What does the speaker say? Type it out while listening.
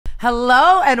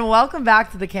Hello and welcome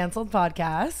back to the Canceled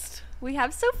Podcast. We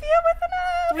have Sofia with an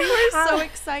F. We're so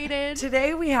excited.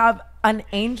 Today we have an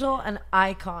angel, an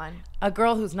icon, a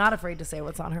girl who's not afraid to say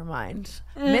what's on her mind.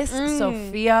 Miss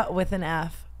Sofia with an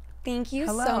F. Thank you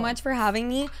Hello. so much for having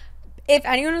me. If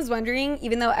anyone was wondering,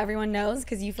 even though everyone knows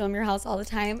because you film your house all the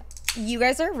time, you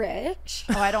guys are rich.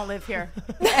 Oh, I don't live here.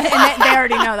 And they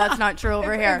already know that's not true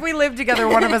over here. If we lived together,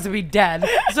 one of us would be dead,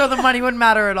 so the money wouldn't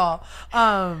matter at all.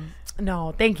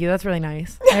 No, thank you. That's really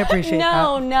nice. I appreciate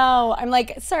that. No. I'm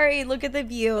like, sorry, look at the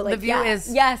view. Like, The view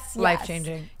is yes.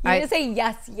 life-changing. You need to say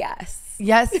yes.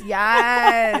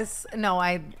 Yes.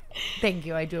 No, thank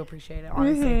you. I do appreciate it,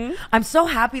 honestly. I'm so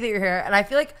happy that you're here. And I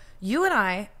feel like you and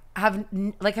I have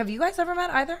you guys ever met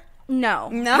either?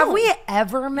 No. Have we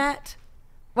ever met?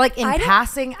 Like in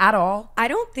passing at all? I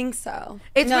don't think so.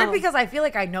 It's weird because I feel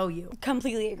like I know you.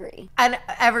 Completely agree. And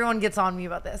everyone gets on me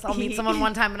about this. I'll meet someone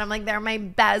one time and I'm like, they're my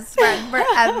best friend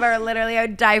forever. Literally, I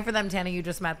would die for them. Tana, you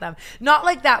just met them. Not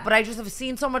like that, but I just have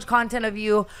seen so much content of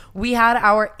you. We had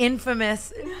our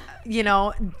infamous,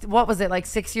 what was it, like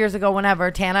 6 years ago,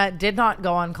 whenever. Tana did not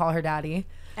go on Call Her Daddy.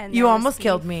 And you almost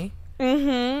killed me.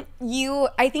 I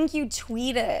think you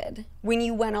tweeted when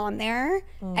you went on there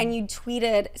and you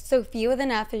tweeted, Sofia with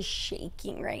an F is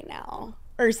shaking right now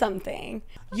or something.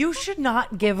 You should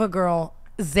not give a girl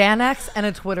Xanax and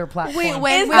a Twitter platform. Wait,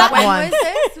 when was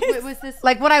this? Was this?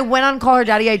 Like when I went on Call Her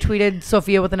Daddy, I tweeted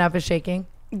Sofia with an F is shaking.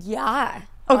 Yeah.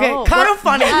 Okay, kind of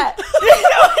funny. Yeah.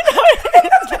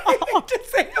 To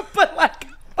say it, but like,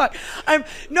 fuck.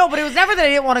 But it was never that I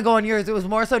didn't want to go on yours. It was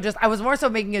more so I was more so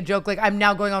making a joke. Like, I'm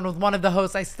now going on with one of the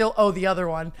hosts. I still owe the other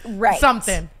one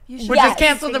something, which is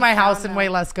canceled in my house and way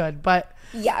less good. But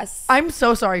yes, I'm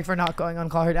so sorry for not going on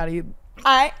Call Her Daddy.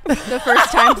 The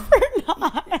first time for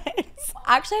not.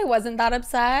 Actually, I wasn't that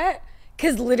upset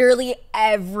because literally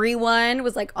everyone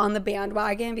was like on the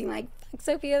bandwagon being like,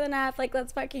 Sofia the F, like,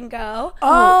 let's fucking go.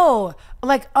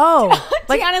 Like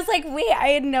Tiana's like, wait, I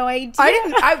had no idea.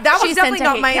 That was definitely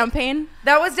not my campaign.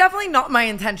 That was definitely not my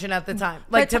intention at the time.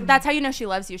 Like, that's how you know she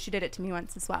loves you. She did it to me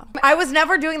once as well. I was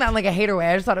never doing that in like a hater way.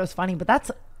 I just thought it was funny, but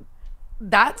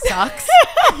that sucks.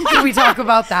 Can we talk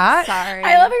about that? Sorry.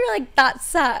 I love how you're like, that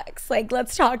sucks. Like,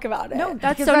 let's talk about it. No,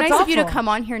 that's Because so that's nice of you to awful. come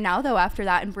on here now, though, after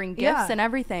that and bring gifts and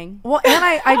everything. Well, and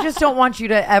I just don't want you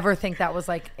to ever think that was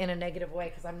like in a negative way,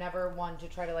 because I'm never one to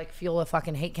try to like fuel a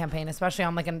fucking hate campaign, especially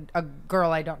on like a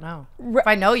girl I don't know. If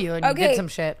I know you and you did some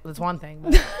shit, that's one thing.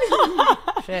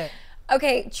 But shit.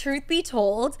 Okay, truth be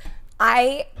told,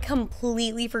 I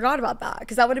completely forgot about that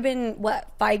because that would have been,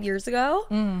 5 years ago?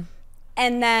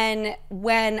 And then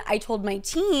when I told my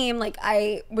team, like,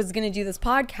 I was going to do this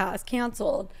podcast,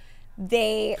 canceled,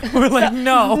 they were like,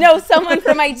 no. No, someone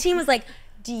from my team was like,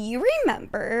 do you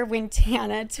remember when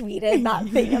Tana tweeted that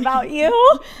thing about you?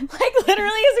 Like,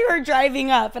 literally as we were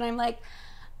driving up. And I'm like,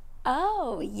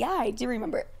 oh, yeah, I do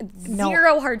remember.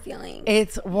 Zero hard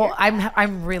feelings.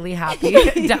 I'm really happy,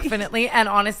 definitely. And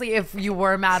honestly, if you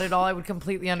were mad at all, I would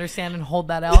completely understand and hold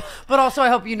that L. But also, I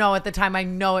hope you know at the time, I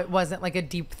know it wasn't like a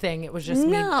deep thing. It was just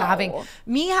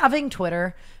me having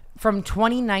Twitter from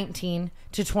 2019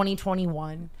 to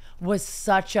 2021 was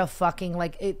such a fucking,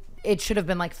 like, it should have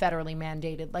been like federally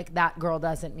mandated. Like, that girl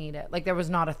doesn't need it. Like, there was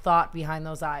not a thought behind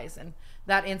those eyes. And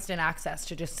that instant access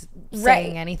to just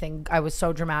saying anything, I was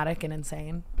so dramatic and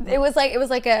insane. It was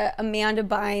like a Amanda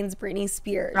Bynes, Britney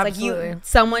Spears. Absolutely. Like,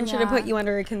 someone should have put you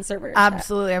under a conservatorship.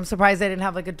 Absolutely. I'm surprised I didn't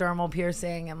have like a dermal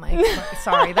piercing and like,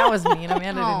 sorry, that was mean.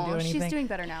 Amanda didn't do anything. She's doing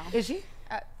better now. Is she?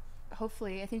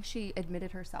 Hopefully. I think she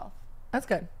admitted herself. That's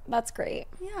good. That's great.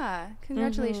 Yeah.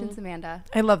 Congratulations, Amanda.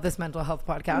 I love this mental health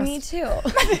podcast. Me too.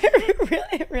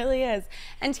 It really is.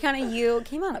 And Tiana, you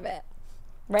came out of it,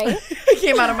 right?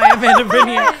 Came out of my Amanda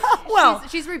Bernier. Well,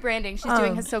 she's rebranding. She's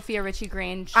doing his Sophia Richie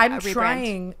Grange I'm rebrand.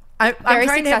 trying. I'm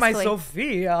trying to hit my successfully.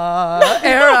 Sophia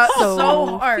era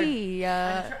so hard. Do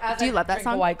you love that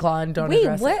song? White Claw and don't Wait,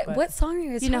 address it, but- what song are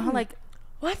you guys You know talking how like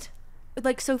What?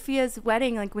 like Sophia's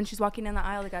wedding, like when she's walking down the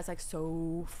aisle, the guy's like,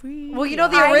 Sophia. Well, you know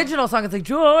the original song, it's like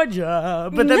Georgia,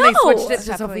 but then they switched it to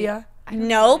Definitely. Sophia.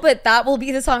 No, but that will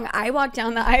be the song I walk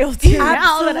down the aisle to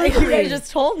now that you guys just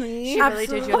told me. She really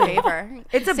did you a favor.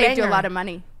 It's a saved you a banger. lot of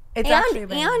money. It's actually a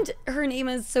banger. And her name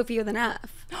is Sofia with an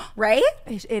F, right?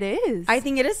 It is. I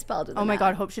think it is spelled with Oh an my F.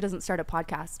 God! Hope she doesn't start a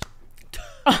podcast.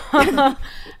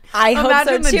 I hope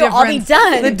Imagine so the too. I'll be difference-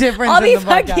 done. the difference I'll in be the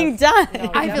podcast. fucking done. No. I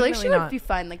feel like Definitely she would not. be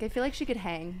fun. Like I feel like she could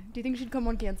hang. Do you think she'd come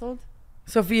on Canceled?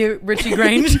 Sophia Richie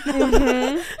Grange.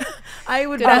 I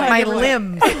would Good bet luck. my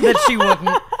limbs that she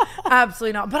wouldn't.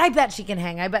 Absolutely not. But I bet she can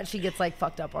hang. I bet she gets like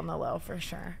fucked up on the low for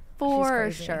sure. For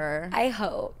crazy. sure. I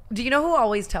hope. Do you know who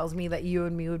always tells me that you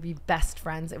and me would be best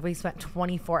friends if we spent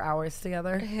 24 hours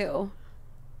together? Who?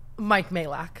 Mike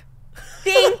Malak.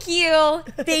 Thank you.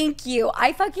 Thank you.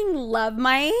 I fucking love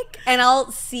Mike. And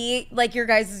I'll see like your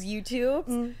guys'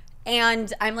 YouTubes.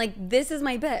 And I'm like, this is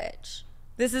my bitch.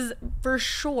 This is for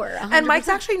sure. 100%. And Mike's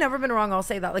actually never been wrong. I'll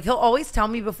say that. Like, he'll always tell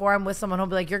me before I'm with someone, he'll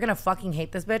be like, you're going to fucking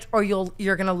hate this bitch, or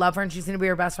you're going to love her and she's going to be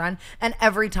your best friend. And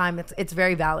every time it's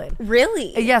very valid.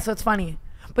 Really? Yeah, so it's funny.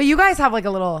 But you guys have like a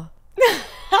little,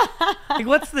 like,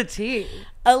 what's the tea?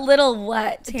 A little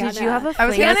what, Tana? Did you have a I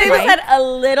was fling gonna with say Mike? said a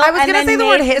little. I was and gonna then say the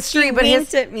word Nate, history, she but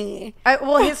winked at me.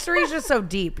 Well, history is just so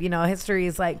deep, you know. History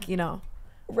is like, you know.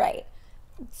 Right.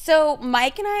 So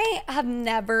Mike and I have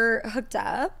never hooked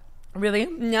up. Really?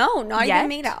 No, not Yet? even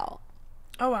made out.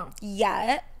 Oh, wow.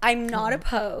 Yet. I'm not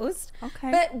opposed. Okay.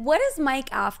 But what is Mike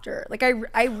after? Like,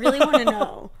 I really want to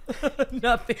know.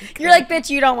 Nothing good. You're like,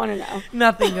 bitch, you don't want to know.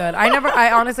 Nothing good.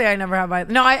 I honestly never have.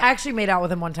 No, I actually made out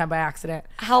with him one time by accident.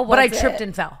 How was But I it? tripped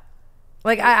and fell.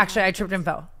 Like, I tripped and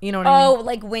fell. You know what I mean? Oh,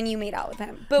 like when you made out with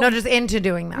him. But No, just into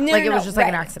doing that. No, Like, no, it was no, just like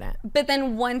an right. accident. But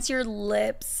then once your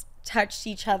lips touched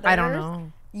each other, I don't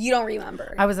know. You don't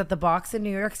remember. I was at the Box in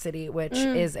New York City, which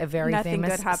is a very Nothing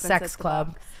famous good happens sex at the club.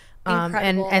 Box.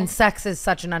 Incredible. And sex is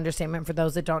such an understatement for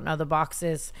those that don't know. The Box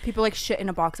is People like shit in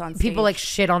a box on stage. people like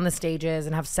shit on the stages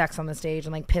and have sex on the stage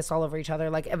and like piss all over each other.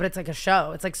 Like, but it's like a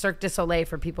show. It's like Cirque du Soleil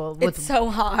for people. With, It's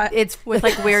so hot. It's with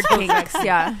like weird kinks.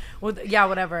 Yeah. yeah,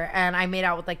 whatever. And I made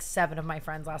out with like 7 of my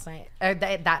friends last night,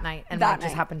 that night, and That that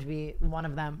just night. happened to be one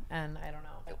of them. And I don't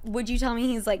know. Would you tell me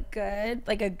he's like good,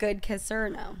 like a good kisser or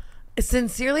no?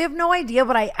 Sincerely, I have no idea,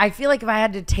 but I feel like if I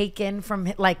had to take in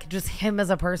from like just him as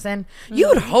a person, you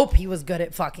would hope he was good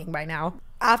at fucking by now.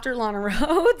 After Lana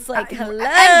Rhodes, like hello,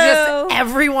 And just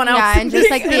everyone else. Yeah, and just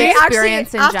like the Wait,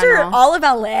 experience in after general. all of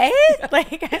LA,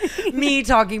 like me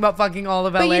talking about fucking all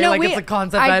of LA, you know, like we- it's a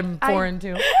concept I'm foreign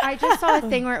to. I just saw a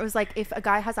thing where it was like if a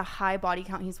guy has a high body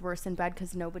count, he's worse in bed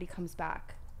because nobody comes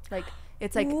back. Like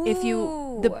it's like if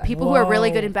you the people who are really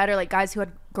good in bed are like guys who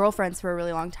had girlfriends for a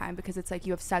really long time because it's like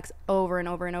you have sex over and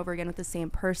over and over again with the same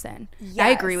person. I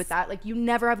agree Yes. with that. Like you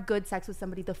never have good sex with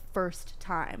somebody the first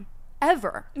time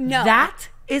ever. no, That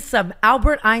is some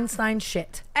Albert Einstein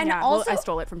shit. and Yeah, well, also I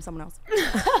stole it from someone else.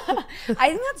 I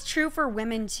think that's true for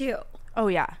women too. Oh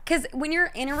yeah. Because when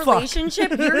you're in a Fuck.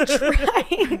 relationship,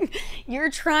 you're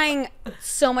trying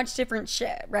so much different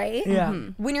shit, right? Yeah.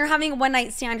 When you're having a one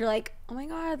night stand, you're like, oh my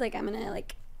god, like I'm gonna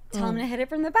like tell him to hit it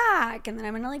from the back, and then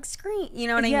I'm gonna like scream. You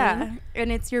know what I Yeah, mean?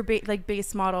 and it's your like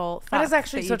base model. That is fuck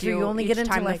actually that so true. do You only each get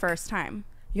into, time the like- first time.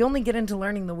 You only get into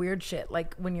learning the weird shit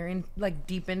like when you're in like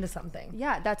deep into something.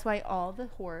 Yeah, that's why all the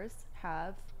whores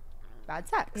have bad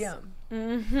sex. Yeah.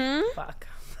 Mm-hmm. Fuck.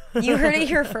 You heard it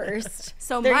here first.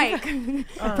 So There Mike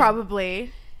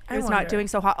probably I is wonder. not doing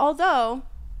so hot. Although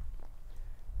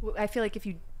I feel like if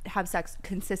you have sex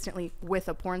consistently with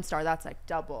a porn star, that's like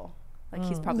double. Like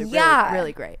he's probably Yeah. really,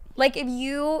 really great. Like if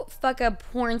you fuck a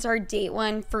porn star date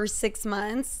one for 6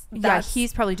 months, Yeah, that's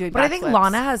he's probably doing. But I think backflips.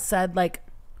 Lana has said like,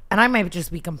 and I might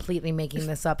just be completely making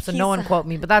this up, so no one quote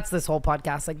me. But that's this whole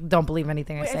podcast. Like, don't believe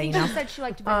anything I Wait, I say. think You know. she said she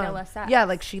liked vanilla sex. Yeah,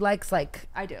 like she likes like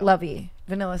I do. lovey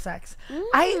vanilla sex.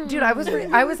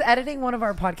 I was editing one of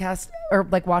our podcasts or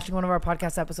like watching one of our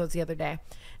podcast episodes the other day,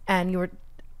 and you were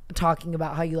talking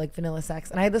about how you like vanilla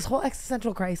sex, and I had this whole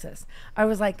existential crisis. I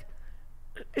was like,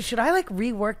 should I like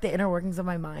rework the inner workings of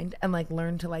my mind and like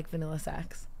learn to like vanilla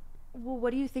sex? Well,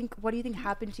 what do you think? What do you think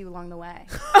happened to you along the way?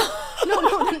 no,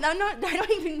 I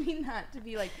don't even mean that to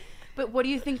be like. But what do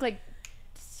you think like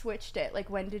switched it? Like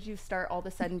when did you start all of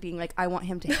a sudden being like, I want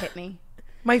him to hit me?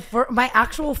 My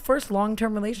actual first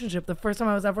long-term relationship, the first time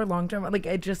I was ever long-term, like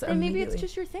it just And maybe it's immediately-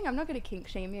 just your thing. I'm not gonna kink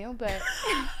shame you, but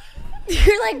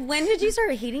you're like, when did you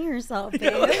start hating yourself,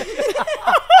 babe?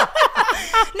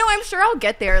 no, I'm sure I'll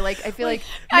get there. Like I feel like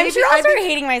I'm maybe sure I'll I start think-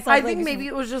 hating myself. I like, think maybe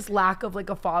it was just lack of like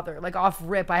a father, like off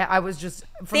rip. I was just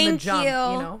from the Thank jump, you. you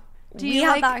know. Do we you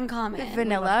have like that in common.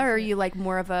 vanilla, or are you like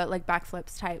more of a like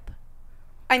backflips type?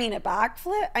 I mean, a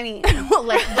backflip. I mean,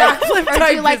 like Backflip or do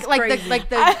type you like is like crazy.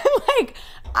 the I'm like,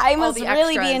 I must the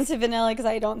really be extras. into vanilla because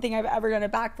I don't think I've ever done a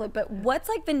backflip. But what's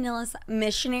like vanilla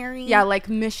missionary? yeah, like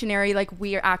missionary, like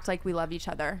we act like we love each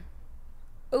other.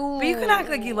 Ooh. But you can act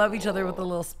like you love each other with a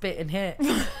little spit and hit.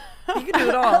 You can do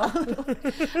it all.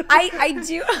 I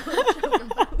do.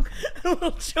 A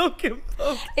little choke and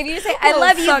poke. If you say I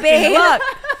love you, Suck and babe. gluck.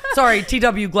 Sorry,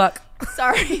 TW Gluck.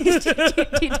 Sorry,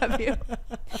 TW.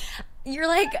 You're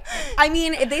like, I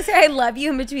mean, if they say I love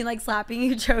you in between like slapping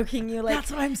you, choking you, like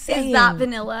That's what I'm saying. Is that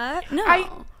vanilla?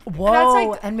 No.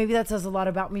 Whoa, and maybe that says a lot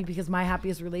about me because my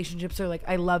happiest relationships are like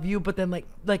I love you, but then like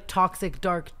toxic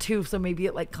dark too. So maybe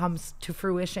it like comes to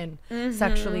fruition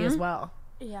sexually as well.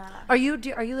 Yeah. Do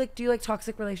you like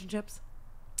toxic relationships?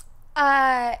 Do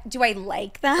I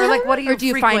like them? Or like what do you? Or do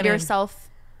you find yourself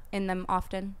in them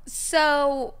often?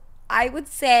 So I would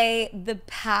say the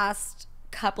past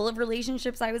couple of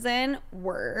relationships I was in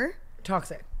were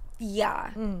toxic.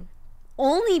 Yeah.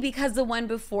 Only because the one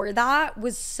before that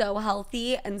was so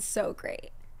healthy and so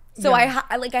great. So I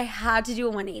had to do a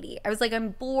 180. I was like, I'm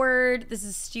bored. This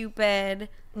is stupid.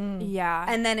 Yeah.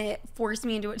 And then it forced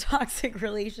me into a toxic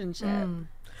relationship.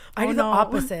 I do the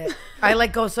opposite. I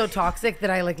like go so toxic that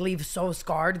I like leave so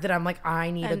scarred that I'm like, I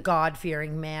need a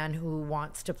God-fearing man who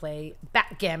wants to play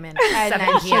backgammon at 7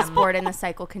 then p.m. she's bored and the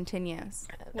cycle continues.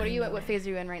 What phase are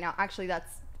you in right now? Actually,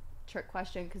 that's a trick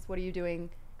question because what are you doing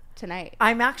tonight?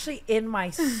 I'm actually in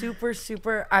my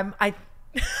I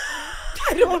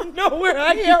don't know where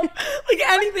I am. Like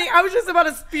anything. I was just about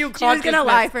to spew consciousness. She was gonna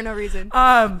lie for no reason.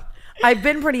 I've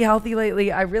been pretty healthy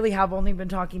lately. I really have only been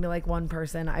talking to like one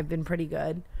person. I've been pretty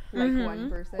good. Like one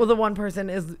person. Well, the one person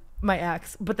is my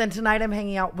ex. But then tonight I'm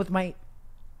hanging out with my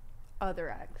other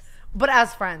ex. But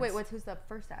as friends. Wait, who's the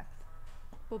first ex?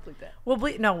 We'll bleep it.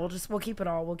 We'll keep it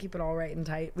all. We'll keep it all right and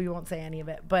tight. We won't say any of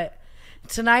it. But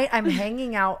tonight I'm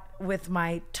hanging out with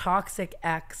my toxic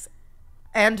ex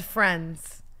and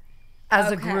friends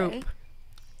as a group.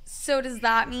 So does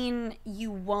that mean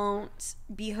you won't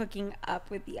be hooking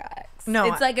up with the ex? No.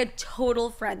 It's like a total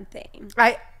friend thing.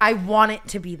 I want it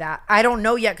to be that. I don't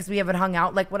know yet because we haven't hung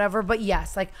out, like whatever. But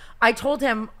yes, like I told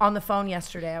him on the phone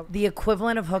yesterday, the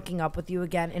equivalent of hooking up with you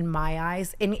again in my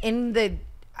eyes,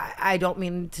 I don't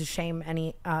mean to shame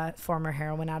any former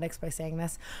heroin addicts by saying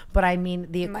this, but I mean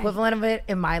the equivalent of it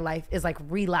in my life is like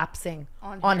relapsing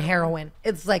on heroin.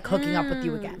 It's like hooking up with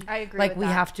you again. I agree. Like with we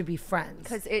that. have to be friends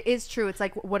because it is true. It's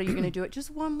like, what are you going to do it just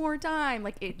one more time?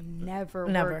 Like it never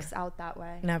works out that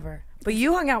way. Never. But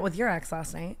you hung out with your ex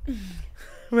last night,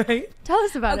 right? Tell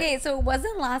us about it. Okay, so it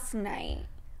wasn't last night.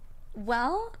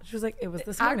 Well, she was like, it was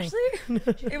this morning.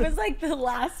 Actually, it was like the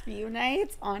last few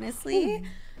nights. Honestly.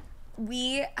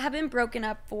 We have been broken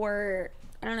up for,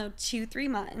 I don't know, 2-3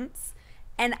 months.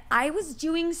 And I was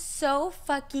doing so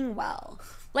fucking well.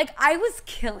 Like, I was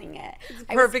killing it. It's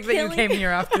perfect that you came here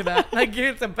after that. Like,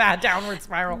 it's a bad downward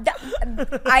spiral.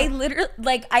 I literally,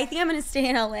 like, I think I'm going to stay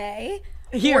in LA.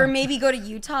 Or maybe go to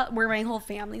Utah, where my whole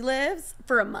family lives,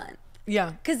 for a month.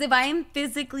 Yeah. Because if I am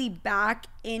physically back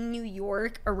in New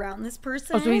York around this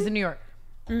person. Oh, so he's in New York.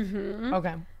 Mm-hmm.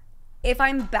 Okay. If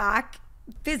I'm back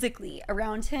physically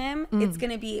around him, it's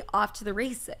gonna be off to the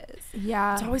races.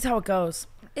 Yeah, it's always how it goes.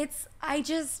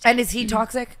 And is he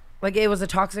toxic? Like it was a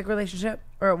toxic relationship,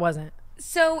 or it wasn't?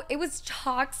 So it was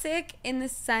toxic in the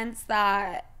sense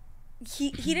that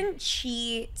he didn't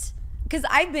cheat, because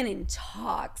I've been in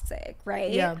toxic,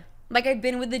 right? Yeah. Like I've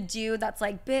been with a dude that's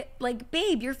like,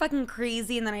 babe, you're fucking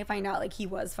crazy, and then I find out like he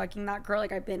was fucking that girl.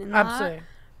 Like I've been in that. Absolutely.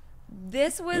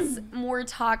 This was more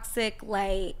toxic,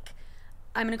 like,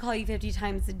 I'm gonna call you 50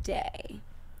 times a day.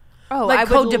 Oh, like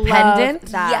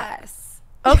codependent? Yes.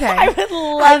 Okay. I would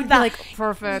love that. Like,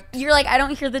 perfect. You're like, I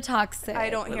don't hear the toxic. I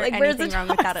don't hear like, anything wrong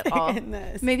with that at all.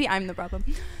 Maybe I'm the problem.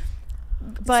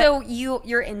 But so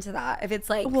you're into that. If it's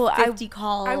like 50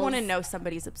 calls. I want to know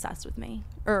somebody's obsessed with me.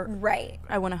 Or right.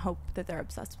 I want to hope that they're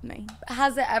obsessed with me.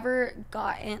 Has it ever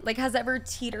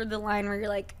teetered the line where you're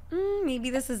like, maybe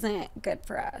this isn't good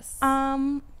for us?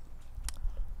 No.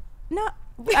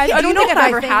 I don't think I've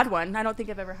ever had one. I don't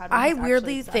think I've ever had one. I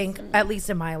weirdly think, at least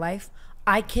in my life,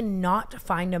 I cannot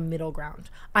find a middle ground.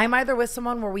 I'm either with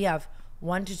someone where we have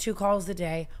 1 to 2 calls a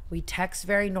day, we text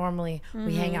very normally,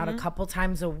 we hang out a couple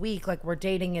times a week, like we're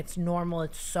dating, it's normal,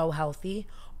 it's so healthy,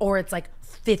 or it's like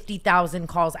 50,000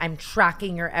 calls, I'm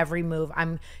tracking your every move,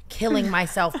 I'm killing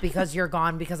myself because you're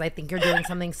gone, because I think you're doing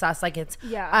something sus. Like it's,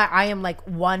 I am like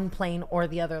one plane or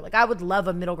the other. Like I would love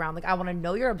a middle ground. Like I want to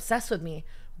know you're obsessed with me,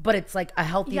 but it's like a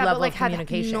healthy level of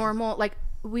communication. Normal, like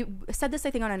we said this I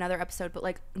think on another episode, but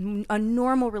like a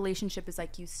normal relationship is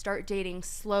like you start dating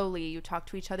slowly, you talk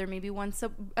to each other maybe once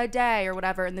a day or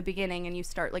whatever in the beginning, and you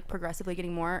start like progressively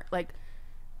getting more like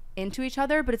into each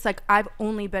other. But it's like I've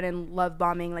only been in love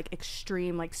bombing, like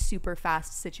extreme, like super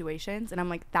fast situations, and I'm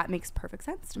like, that makes perfect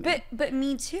sense to me. But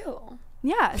me too.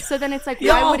 Yeah, so then it's like,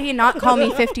 why would he not call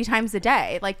me 50 times a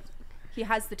day? Like, he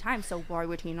has the time, so why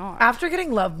would he not? After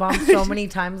getting love bombed so many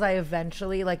times, I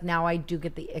eventually, like, now I do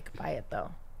get the ick by it,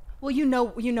 though. Well, you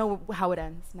know how it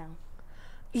ends now.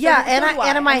 Yeah,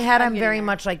 and in my head, I'm very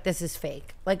much like, this is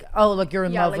fake. Like, oh, look, you're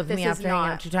in love like, with this me is after hanging out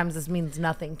not- 2 times. This means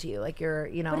nothing to you. Like, you're,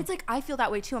 you know. But it's like, I feel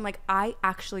that way too. I'm like, I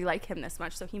actually like him this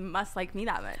much, so he must like me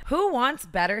that much. Who wants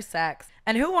better sex?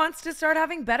 And who wants to start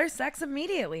having better sex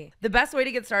immediately? The best way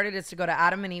to get started is to go to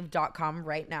adamandeve.com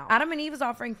right now. Adam and Eve is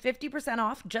offering 50%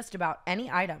 off just about any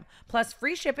item, plus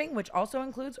free shipping, which also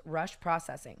includes rush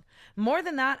processing. More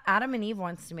than that, Adam and Eve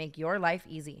wants to make your life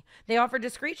easy. They offer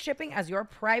discreet shipping as your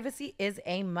privacy is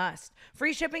a must.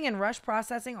 Free shipping and rush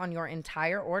processing on your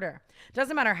entire order.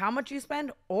 Doesn't matter how much you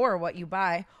spend or what you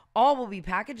buy, all will be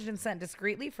packaged and sent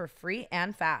discreetly for free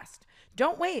and fast.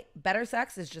 Don't wait. Better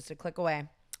sex is just a click away.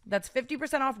 That's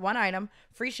 50% off one item,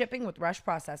 free shipping with rush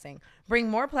processing. Bring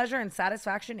more pleasure and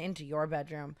satisfaction into your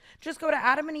bedroom. Just go to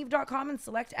adamandeve.com and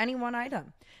select any one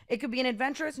item. It could be an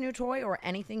adventurous new toy or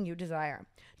anything you desire.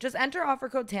 Just enter offer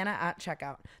code TANA at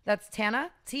checkout. That's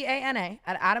TANA, T-A-N-A,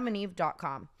 at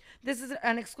adamandeve.com. This is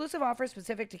an exclusive offer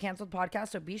specific to Canceled Podcast,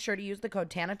 so be sure to use the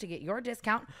code TANA to get your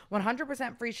discount,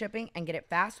 100% free shipping, and get it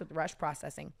fast with rush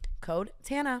processing. Code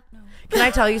TANA. No. Can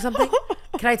I tell you something?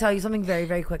 Can I tell you something very,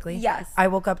 very quickly? Yes. I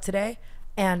woke up today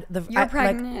and You're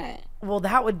pregnant. Well,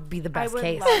 that would be the best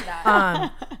case. Love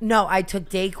that. No, I took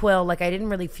Dayquil. Like, I didn't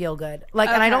really feel good. Like,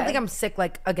 and I don't Okay. think I'm sick.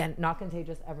 Like, again, not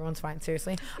contagious. Everyone's fine.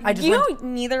 Seriously.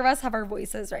 Neither of us have our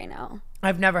voices right now.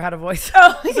 I've never had a voice.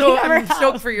 Oh, so you never I'm have.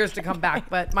 stoked for years to come back,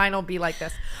 but mine will be like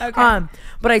this. Okay.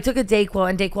 But I took a Dayquil,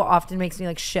 and Dayquil often makes me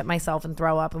like shit myself and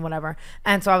throw up and whatever.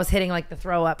 And so I was hitting like the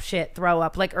throw up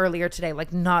like earlier today,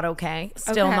 like not okay.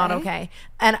 Still not okay.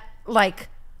 And like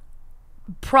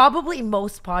probably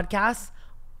most podcasts,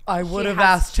 I would have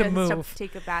asked to move.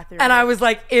 Take a bathroom. And I was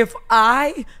like, if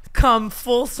I come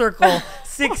full circle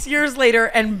 6 years later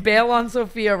and bail on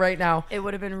Sophia right now, it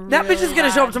would have been that really bitch is going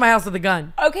to show up to my house with a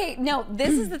gun. Okay, no, this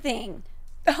is the thing.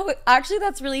 Oh, actually,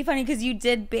 that's really funny because you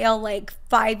did bail like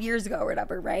 5 years ago or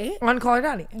whatever, right? On Call Her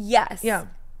Daddy. Yes. Yeah.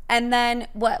 And then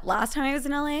what? Last time I was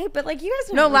in LA, but like you guys.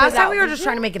 Didn't No, move last time out, we were did just you?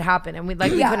 trying to make it happen, and we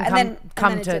couldn't and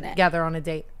come then it didn't. together on a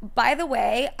date. By the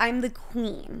way, I'm the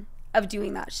queen of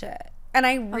doing that shit, and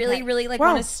I really, Okay. really like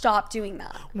Wow. want to stop doing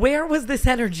that. Where was this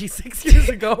energy 6 years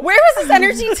ago? Where was this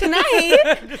energy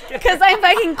tonight? Because I'm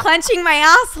fucking clenching my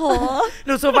asshole.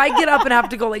 No, so if I get up and have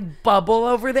to go like bubble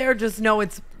over there, just know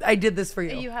I did this for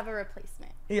you. You have a replacement.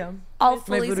 Yeah. I'll My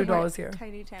fully voodoo doll support. is here.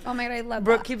 Tiny Tana. Oh my god, I love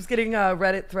Brooke that. keeps getting a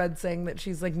Reddit thread saying that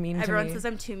she's like mean Everyone to me. says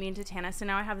I'm too mean to Tana, so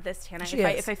now I have this Tana. She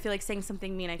If is. I feel like saying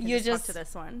something mean, I can You just talk just- to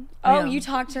this one. Oh, Yeah. you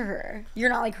talk to her. You're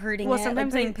not like hurting Well, it,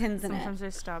 sometimes like I putting pins in sometimes it. I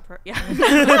stop her. Yeah.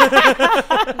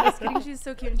 I'm just kidding. She's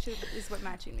so cute, and she is what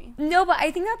matching me. No, but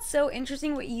I think that's so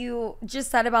interesting what you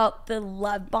just said about the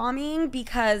love bombing,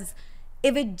 because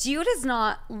if a dude is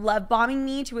not love bombing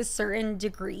me to a certain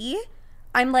degree,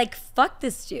 I'm like, fuck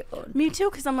this dude. Me too,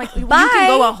 because I'm like, you Bye.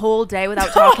 can go a whole day without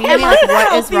talking to Am me. I Like, the what is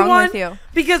healthy wrong one? with you?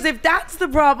 Because if that's the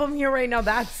problem here right now,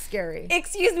 that's scary.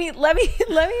 Excuse me, let me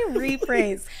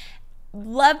rephrase.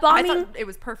 Love I bombing. thought it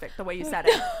was perfect the way you said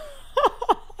it.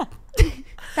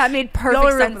 That made No, I perfect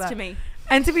remember sense that. to me.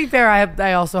 And to be fair,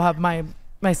 I also have my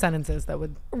sentences that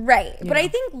would Right. But know. I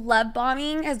think love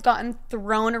bombing has gotten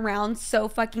thrown around so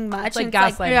fucking much. like and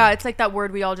it's gaslighting. Yeah, it's like that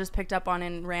word we all just picked up on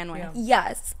and ran with. Yeah.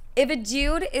 yes. If a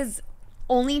dude is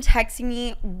only texting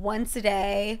me once a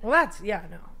day, Well, that's no.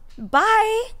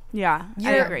 bye. Yeah, I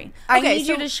You're- agree. I Okay, need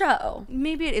so you to show.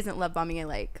 maybe it isn't love bombing I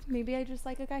like. Maybe I just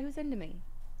like a guy who's into me.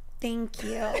 Thank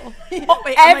you. Oh,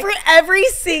 wait, I'm like- Every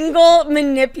single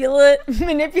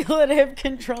manipulative,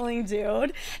 controlling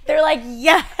dude, they're like,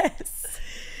 yes.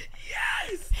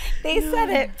 Yes. They said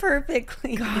it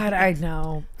perfectly. God, I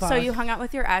know. so Fuck. you hung out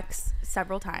with your ex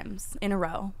several times in a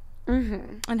row.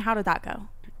 Mm-hmm. And how did that go?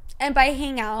 And by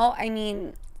hang out, I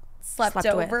mean slept with.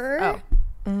 over.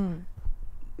 Oh.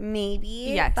 Maybe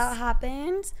Yes. that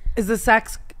happened. Is the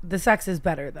sex is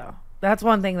better though. That's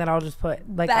one thing that I'll just put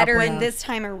like Better up or in down. this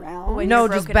time around. When No, you're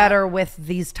just broken better with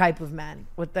these type of men,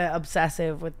 with the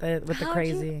obsessive, with the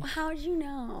crazy. How'd you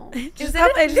know? I just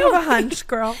have a hunch,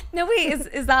 girl. No, wait,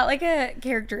 is that like a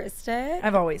characteristic?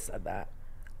 I've always said that.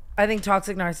 I think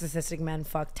toxic narcissistic men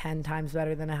fuck 10 times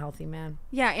better than a healthy man.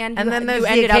 Yeah, and And you- then there's you the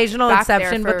ended up occasional back there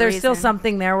exception, for but a there's still reason.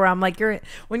 something there where I'm like,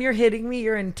 when you're hitting me,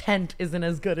 your intent isn't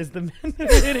as good as the men that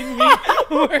are hitting me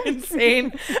who are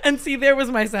insane. And see, there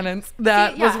was my sentence.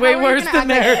 That was way worse than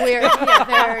theirs. Yeah,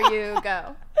 there you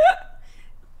go.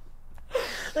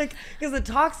 Like, because a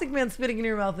toxic man spitting in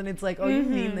your mouth and it's like, oh, you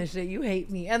mean this shit, you hate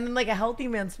me. And then like a healthy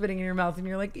man spitting in your mouth and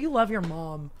you're like, you love your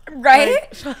mom. Right?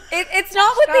 Like, It's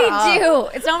not what they up.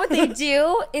 do. It's not what they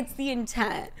do. It's the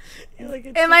intent. you're like,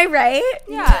 it's Am I right?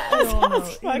 Yeah.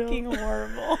 That's Fucking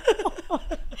horrible.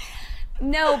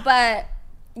 No, but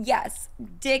yes,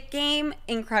 dick game,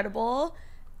 incredible.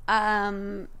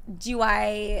 Do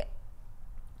I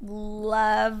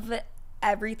love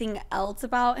everything else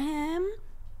about him?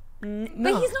 No.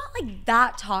 But he's not like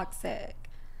that toxic.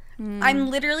 I'm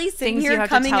literally sitting Things you here have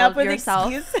to coming tell up with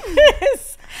yourself.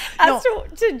 excuses as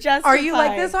to justify. Are you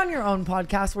like this on your own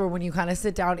podcast where when you kind of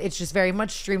sit down, it's just very much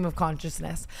stream of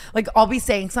consciousness? Like I'll be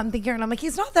saying something here and I'm like,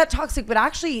 he's not that toxic, but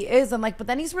actually he is. And like, but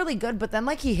then he's really good. But then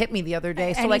like he hit me the other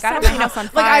day. So And like, he I don't set my know. house on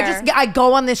Like I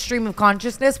go on this stream of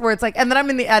consciousness where it's like, and then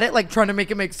I'm in the edit, like trying to make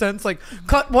it make sense. Like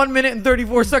cut 1 minute and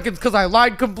 34 seconds because I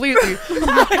lied completely.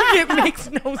 Like, it makes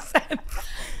no sense.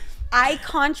 I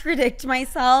contradict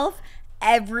myself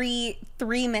every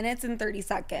 3 minutes and 30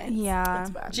 seconds. Yeah.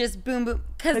 Just boom, boom.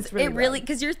 Because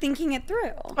because you're thinking it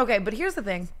through. Okay, but here's the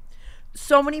thing.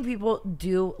 So many people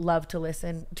do love to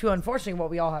listen to, unfortunately,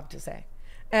 what we all have to say.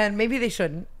 And maybe they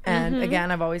shouldn't. And again,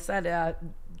 I've always said,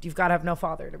 you've got to have no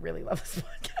father to really love this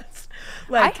podcast.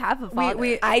 Like, I have a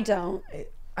father. I don't.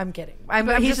 I'm kidding.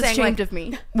 But he's just saying, ashamed like, of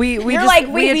me. We You're just, like,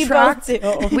 we we attract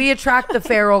both do. we attract the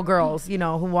feral girls, you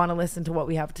know, who want to listen to what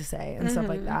we have to say and stuff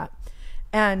like that.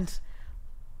 And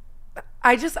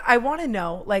I want to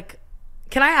know, like,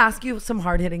 can I ask you some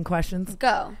hard-hitting questions?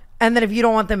 Go. And then if you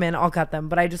don't want them in, I'll cut them.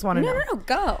 But I just want to know. No,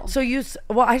 go. So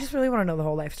well, I just really want to know the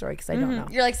whole life story because I don't know.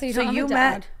 You're like, so you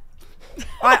met. dad.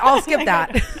 I'll skip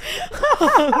that.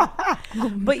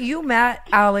 But you met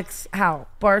Alex how?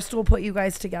 Barstool put you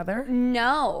guys together?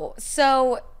 No.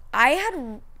 So I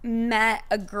had met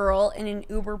a girl in an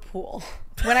Uber pool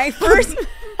when I first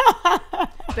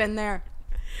Been there.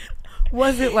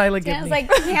 Was it Lila I Gibney? was like,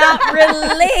 can't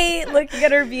relate. Looking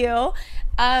at her view.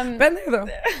 Been there though.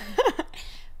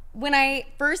 When I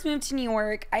first moved to New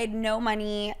York, I had no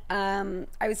money. I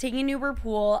was taking an Uber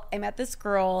pool. I met this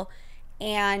girl,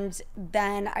 and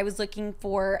then I was looking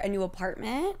for a new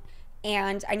apartment,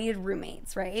 and I needed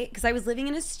roommates, right? Because I was living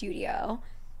in a studio,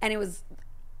 and it was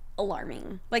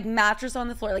alarming. Like mattress on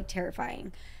the floor, like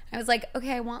terrifying. I was like,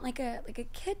 okay, I want like a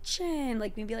kitchen,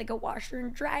 like maybe like a washer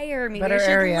and dryer. Maybe Better I should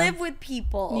area. live with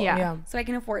people. Yeah. So I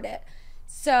can afford it.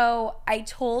 So I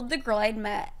told the girl I'd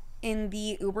met in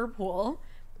the Uber pool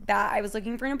that I was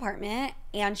looking for an apartment,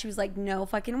 and she was like, no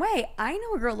fucking way. I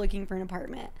know a girl looking for an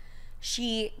apartment.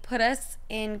 She put us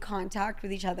in contact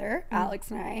with each other,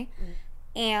 Alex and I.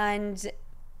 And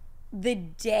the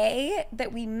day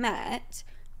that we met,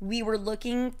 we were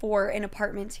looking for an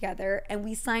apartment together, and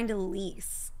we signed a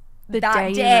lease. The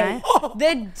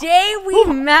day we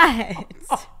met.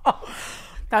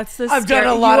 That's the I've done a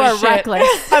scary- lot you of are shit.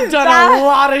 reckless. I've done a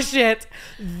lot of shit.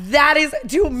 That is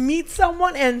to meet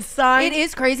someone and sign. It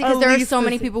is crazy because a there are lease so to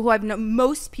many see- people who I've known.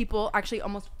 Most people, actually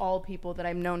almost all people that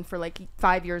I've known for like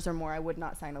 5 years or more, I would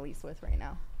not sign a lease with right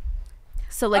now.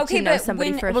 So like Okay, to know but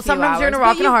somebody when- for a Well, few sometimes hours. you're in a But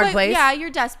rock and a hard but place. Yeah, you're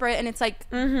desperate, and it's like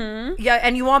Yeah,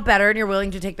 and you want better, and you're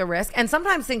willing to take the risk. And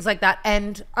sometimes things like that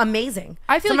end amazing.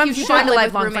 I feel sometimes like you should find a live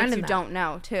with lifelong friend roommates in you that. don't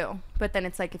know too. But then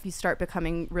it's like if you start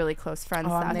becoming really close friends,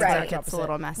 I'm that's the where it exact gets opposite. a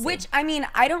little messy. Which, I mean,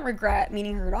 I don't regret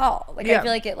meeting her at all. Like, Yeah. I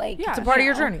feel like it, like, Yeah. It's a part of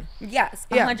your know. journey. Yes,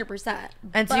 Yeah. 100%.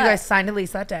 And so you But- guys signed a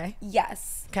lease that day.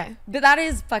 Yes. Okay. But that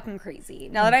is fucking crazy.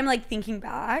 Now that I'm like thinking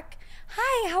back,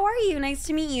 hi, how are you? Nice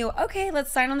to meet you. Okay,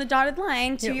 let's sign on the dotted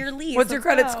line. 2-year lease. What's your Let's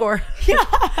credit go. score?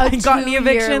 a got any 2-year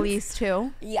evictions? lease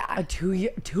too. Yeah. A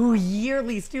 2-year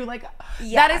lease too. Like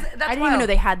Yeah. that's I didn't even wild. know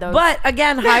they had those. But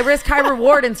again, high risk, high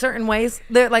reward in certain ways.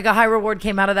 There, like a high reward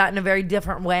came out of that in a very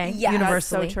different way. Yes.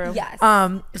 Universally. That's so true.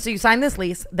 Yes. So you sign this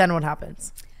lease. Then what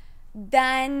happens?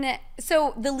 Then,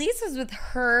 so the lease was with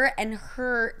her and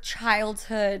her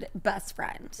childhood best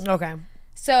friend. Okay.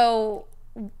 So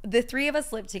the three of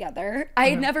us lived together. I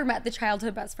had never met the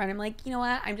childhood best friend. I'm like, you know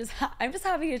what? I'm just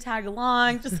happy to tag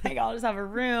along. Just like I'll just have a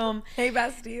room. Hey,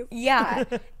 besties. Yeah.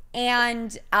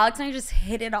 And Alex and I just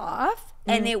hit it off.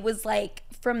 And it was like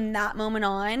from that moment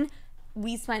on,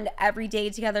 we spend every day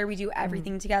together. We do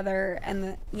everything together. And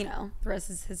the rest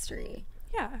is history.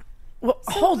 Yeah. Well,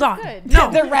 hold on. good.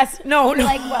 No, The rest, No, we're no.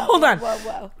 like, whoa, hold on.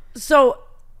 whoa. So,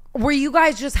 were you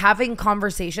guys just having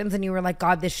conversations and you were like,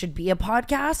 God, this should be a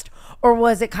podcast? Or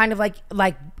was it kind of like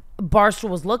Barstool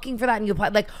was looking for that and you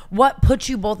applied? Like, what put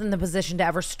you both in the position to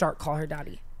ever start Call Her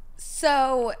Daddy?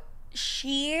 So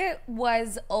she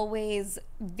was always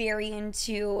very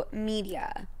into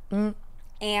media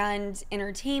and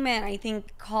entertainment. I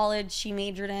think college she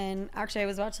majored in. Actually, I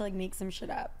was about to like make some shit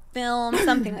up. Film,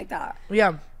 something like that.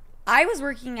 Yeah. I was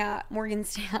working at Morgan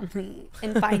Stanley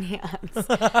in finance.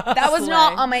 That was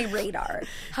not on my radar.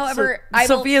 However,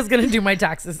 Sophia's going to do my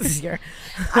taxes this year.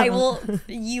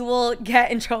 you will get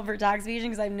in trouble for tax evasion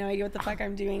because I have no idea what the fuck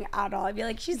I'm doing at all. I'd be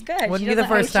like, she's good. Wouldn't She be the doesn't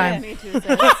know first time.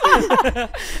 shit.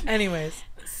 Anyways.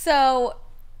 So,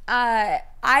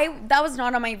 that was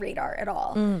not on my radar at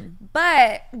all.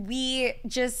 But we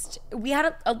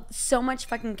had so much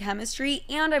fucking chemistry,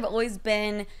 and I've always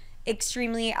been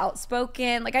extremely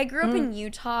outspoken. Like I grew up in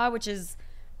Utah, which is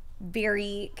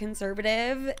very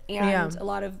conservative, and a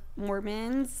lot of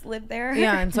Mormons live there.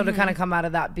 Yeah, and so to kind of come out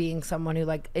of that being someone who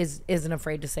like isn't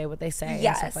afraid to say what they say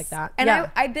and stuff like that. And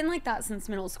I've been like that since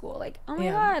middle school. Like, oh my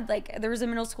God, like there was a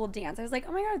middle school dance. I was like,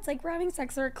 oh my God, it's like we're having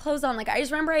sex with our clothes on. Like I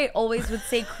just remember I always would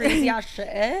say crazy ass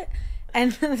shit.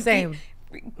 And same.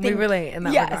 We relate in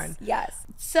that regard. Yes.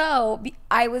 So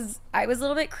I was a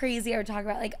little bit crazy. I would talk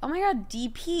about like, oh my God,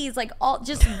 DPs, like all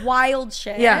just wild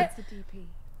shit. Yeah. It's a DP.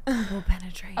 Double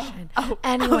penetration.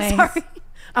 Anyways,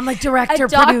 I'm like director, a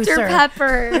Dr. producer.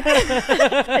 Pepper.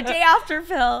 A day after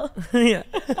pill. Yeah.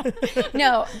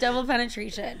 No, double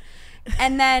penetration.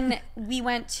 And then we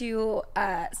went to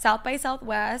South by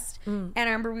Southwest, and I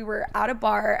remember we were at a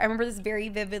bar. I remember this very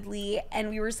vividly, and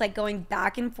we were just like going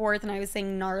back and forth, and I was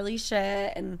saying gnarly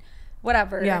shit and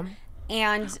whatever. Yeah.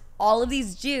 And all of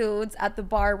these dudes at the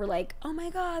bar were like, oh my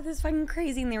God, this is fucking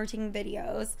crazy, and they were taking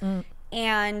videos.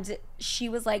 And she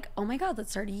was like, oh my God,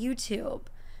 let's start a YouTube.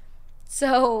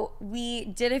 So we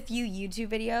did a few YouTube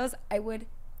videos. I would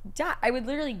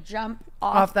literally jump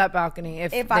off that balcony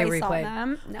if they I replayed. saw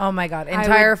them. No. Oh my God.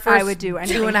 I would do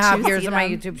 2.5 years of my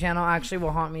YouTube channel actually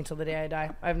will haunt me till the day I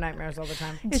die. I have nightmares all the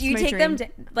time. Do you take them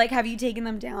like have you taken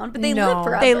them down? But they live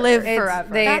forever. They live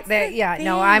forever.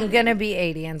 No, I'm gonna be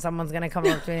 80 and someone's gonna come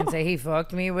up to me and say he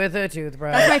fucked me with a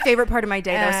toothbrush. That's my favorite part of my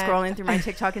day though, scrolling through my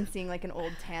TikTok and seeing like an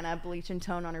old Tana bleach and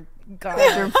tone on her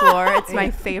bedroom floor. It's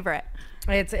my favorite.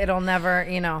 It'll never,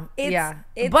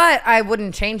 but I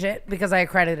wouldn't change it because I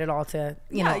credit it all to,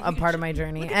 a part of my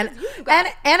journey. And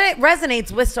it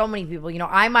resonates with so many people.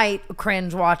 I might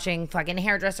cringe watching fucking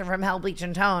Hairdresser from Hell Bleach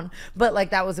and Tone, but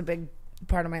like that was a big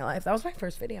part of my life. That was my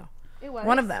first video. It was.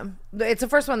 One of them. It's the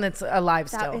first one that's alive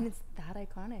still. And it's that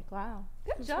iconic. Wow.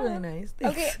 Good job. Really nice.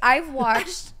 Thanks. Okay, I've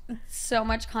watched so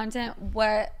much content.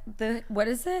 What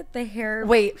is it? The hair.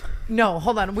 Wait, no,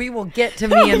 hold on. We will get to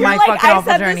me and my fucking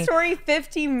awful journey. I said this story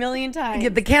 15 million times. Yeah,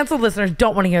 the canceled listeners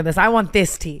don't want to hear this. I want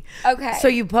this tea. Okay. So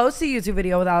you post a YouTube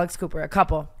video with Alex Cooper, a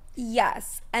couple.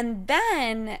 Yes. And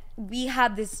then we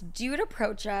had this dude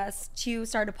approach us to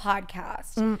start a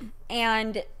podcast.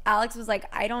 And Alex was like,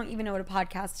 I don't even know what a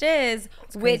podcast is.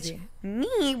 Which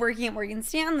me working at Morgan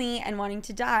Stanley and wanting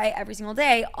to die every single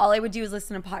day, all I would do is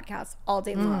listen to podcasts all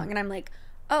day long. And I'm like,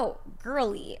 oh,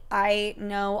 girly, I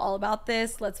know all about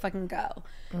this. Let's fucking go.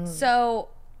 So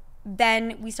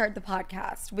then we start the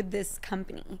podcast with this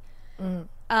company.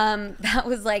 That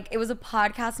was like, it was a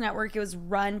podcast network. It was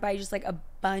run by just like a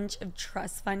bunch of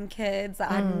trust fund kids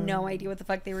that had no idea what the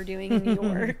fuck they were doing in New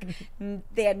York.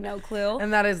 They had no clue.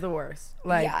 And that is the worst.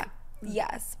 Like, yeah.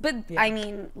 Yes. But I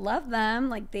mean, love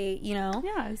them. Like they, Yeah,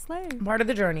 it's like part of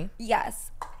the journey. Yes.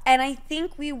 And I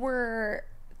think we were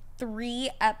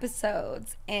 3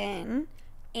 episodes in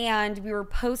and we were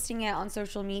posting it on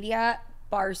social media.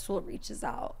 Barstool reaches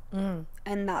out.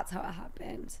 And that's how it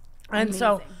happened. And Amazing.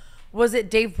 So was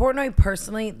it Dave Portnoy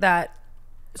personally that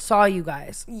saw you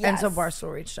guys? Yes. And so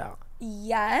Barstool reached out?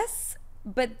 Yes.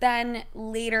 But then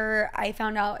later I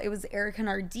found out it was Erica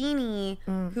Nardini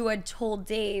who had told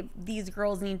Dave, these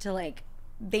girls need to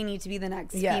they need to be the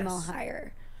next female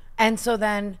hire. And so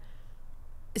then,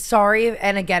 sorry,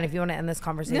 and again, if you want to end this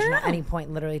conversation at any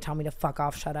point, literally tell me to fuck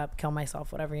off, shut up, kill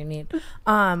myself, whatever you need.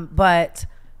 But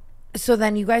so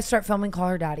then you guys start filming Call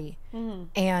Her Daddy.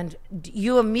 And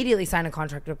you immediately sign a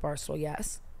contract with Barstool,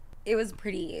 yes? It was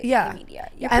pretty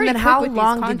immediate. Yeah. And then how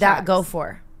long did that go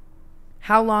for?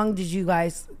 How long did you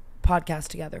guys podcast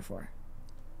together for?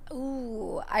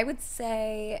 Ooh, I would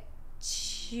say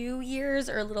 2 years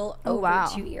or a little over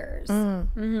 2 years. At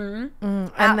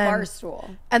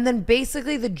Barstool. And then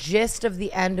basically the gist of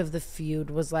the end of the feud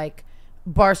was like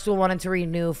Barstool wanted to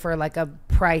renew for like a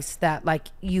price that like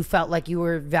you felt like you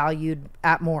were valued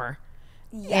at more.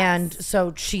 Yes. And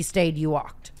so she stayed, you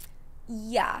walked.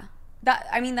 Yeah.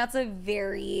 That's a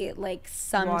very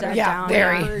summed up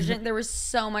version. There was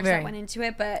so much that went into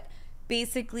it, but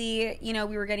basically, we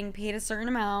were getting paid a certain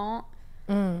amount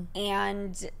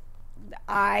and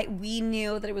we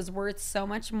knew that it was worth so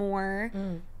much more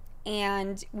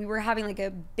and we were having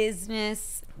a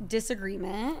business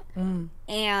disagreement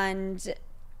and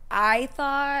I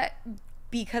thought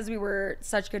because we were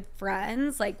such good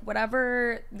friends,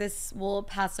 whatever, this will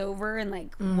pass over and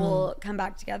we'll come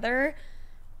back together.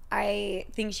 I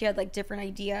think she had different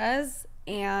ideas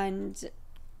and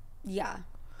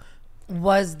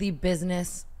Was the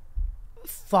business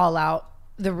fallout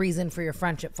the reason for your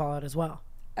friendship fallout as well?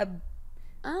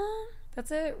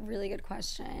 That's a really good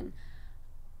question.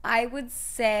 I would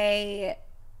say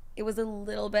it was a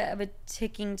little bit of a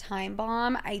ticking time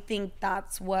bomb. I think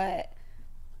that's what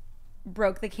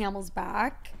broke the camel's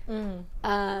back.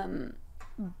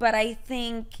 But I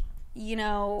think, you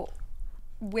know,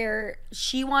 where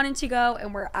she wanted to go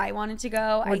and where I wanted to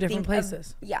go, We're different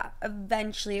places.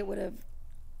 Eventually it would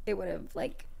have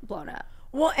like blown up.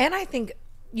 Well, and I think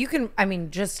you can, I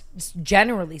mean, just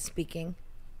generally speaking,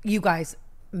 you guys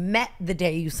met the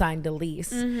day you signed a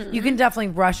lease. You can definitely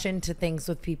rush into things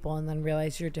with people and then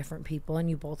realize you're different people and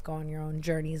you both go on your own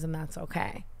journeys, and that's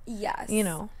okay. Yes. You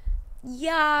know?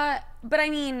 Yeah, but I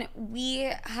mean,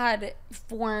 we had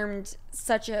formed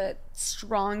such a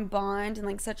strong bond and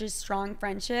like such a strong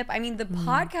friendship. I mean, the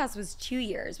podcast was 2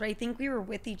 years, but I think we were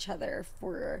with each other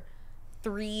for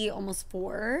 3, almost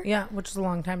 4. Yeah, which is a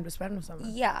long time to spend with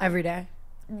someone. Yeah. Every day.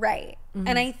 Right.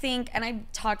 And I think, and I've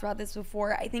talked about this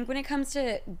before, I think when it comes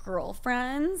to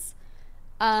girlfriends,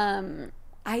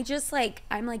 I just like,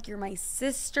 I'm like, you're my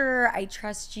sister. I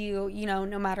trust you, you know,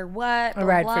 no matter what. I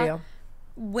ride for you.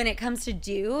 When it comes to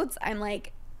dudes, I'm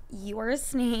like, you are a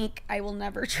snake. I will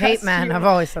never trust Hate man. you. I've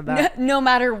always said that. No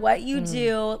matter what you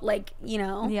do, like, you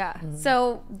know. Yeah.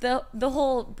 So the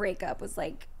whole breakup was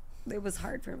like, it was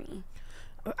hard for me.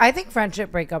 I think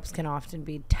friendship breakups can often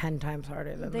be 10 times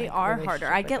harder than They like, are harder.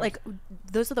 relationship I get breakups. like,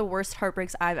 those are the worst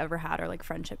heartbreaks I've ever had, are like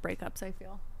friendship breakups, I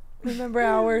feel. Remember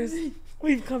ours?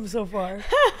 We've come so far.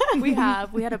 We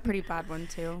had a pretty bad one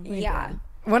too. Yeah.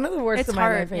 One of the worst It's of my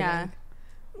hard, life, I yeah. think.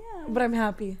 But I'm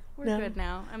happy. We're No, good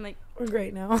now. I'm like, We're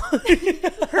great now.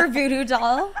 Her voodoo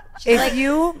doll.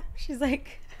 If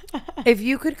She's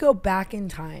you could go back in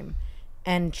time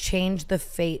and change the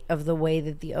fate of the way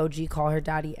that the OG Call Her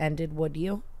Daddy ended, would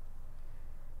you?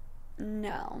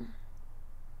 No.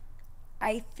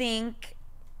 I think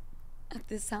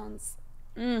this sounds,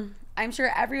 I'm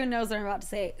sure everyone knows what I'm about to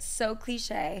say. So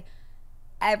cliche.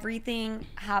 Everything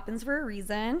happens for a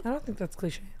reason. I don't think that's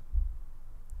cliche.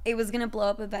 It was going to blow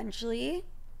up eventually.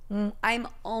 I'm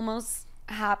almost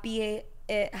happy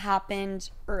it happened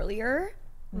earlier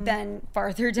than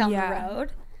farther down the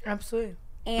road. Absolutely.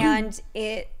 And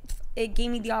it gave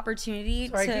me the opportunity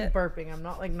Sorry, to. I keep burping. I'm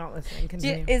not listening.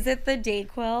 Continue. Is it the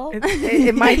Dayquil?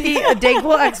 It might be a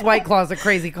Dayquil X White Claw is a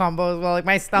crazy combo as well. Like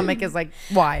my stomach is like,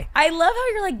 why? I love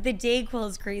how you're like, the Dayquil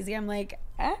is crazy. I'm like,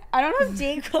 I don't know if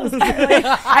Dayquil is like,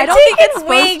 I don't think it's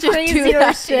way supposed to do crazier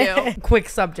that to shit. you. Quick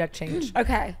subject change.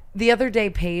 Okay. The other day,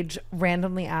 Paige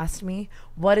randomly asked me,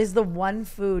 what is the one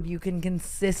food you can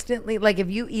consistently, like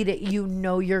if you eat it, you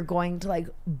know you're going to like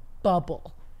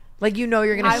bubble. Like you know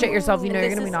you're going to shit yourself. You know you're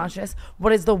going to be nauseous.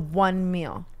 What is the one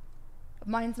meal?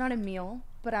 mine's not a meal,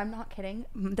 but I'm not kidding.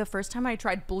 The first time I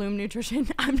tried Bloom Nutrition,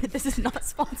 this is not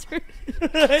sponsored.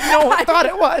 No one thought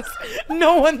it was.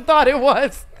 No one thought it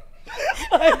was.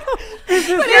 But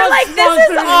you're like, this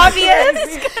is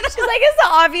obvious. She's like, it's the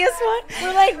obvious one.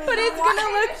 We're like, But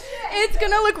it's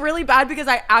gonna look really bad because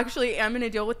I actually am gonna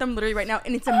deal with them literally right now,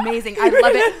 and it's amazing. I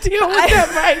love it. Deal with them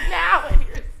right now. And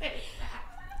you're saying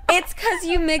it's because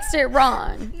you mixed it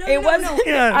wrong. No, it wasn't.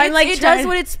 no. Yeah. I'm like, it does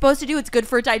what it's supposed to do. It's good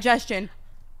for digestion.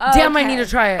 Damn, I need to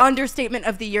try it. Understatement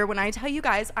of the year. When I tell you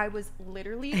guys, I was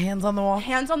literally Hands on the wall.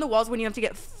 hands on the walls when you have to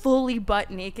get fully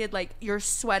butt naked, like you're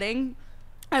sweating.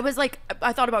 I was like,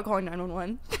 I thought about calling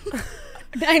 911.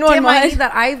 911. Damn, I need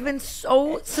that. I've been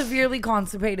so severely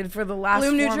constipated for the last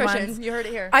Bloom 4 Nutrition. months. You heard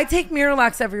it here. I take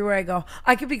Miralax everywhere I go.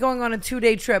 I could be going on a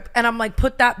 2-day trip, and I'm like,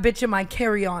 put that bitch in my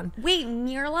carry-on. Wait,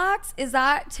 Miralax, is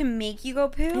that to make you go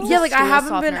poo? Yeah, like I stool haven't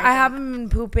softener, been. I I think. haven't been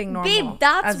pooping normal. Babe,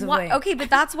 that's as of why. late. Okay, but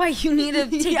that's why you need to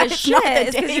take Yeah, a it's shit. not the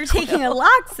It's because you're Dayquil. taking a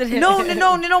laxative.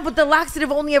 No. But the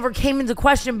laxative only ever came into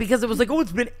question because it was like, oh,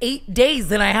 it's been 8 days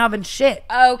and I haven't shit.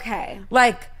 Okay.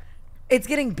 Like, it's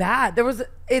getting bad.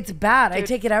 It's bad. I Dude,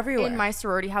 take it everywhere. In my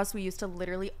sorority house, we used to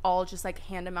literally all just like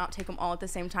hand them out, take them all at the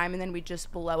same time, and then we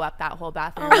just blow up that whole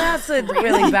bathroom. Oh, that's a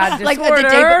really bad Like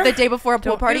disorder. the day before a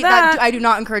pool Don't do party. that. I do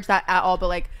not encourage that at all, but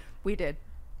like we did.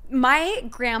 My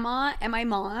grandma and my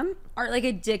mom are like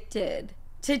addicted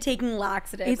to taking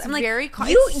laxatives. It's I'm like, very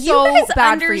you so guys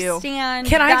bad for you. understand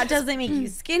Can I that just- doesn't make you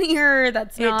skinnier.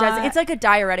 That's It not. does. It's like a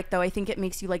diuretic, though. I think it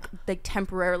makes you like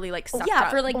temporarily like sucked yeah,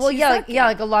 up. for like Well, 2 yeah, seconds.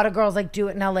 like a lot of girls like do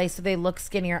it in LA so they look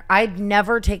skinnier. I'd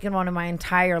never taken one in my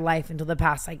entire life until the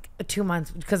past like 2 months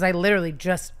because I literally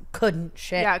just couldn't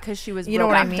shit. Yeah, because she was You know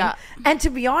what I backed mean? up. And to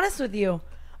be honest with you,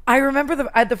 I remember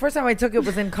the first time I took it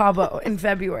was in Cabo in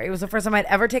February. It was the first time I'd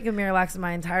ever taken Miralax in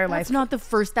my entire life. That's not the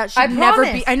first. That I should never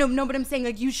promise. be. I know, no, but I'm saying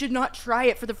like you should not try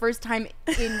it for the first time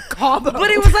in Cabo.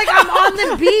 But it was like I'm on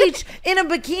the beach in a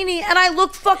bikini and I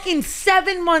look fucking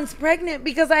 7 months pregnant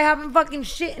because I haven't fucking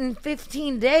shit in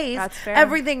 15 days. That's fair.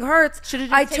 Everything hurts. Should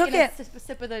have I just took taken it. a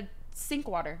sip of the sink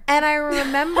water. And I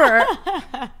remember,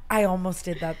 I almost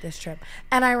did that this trip.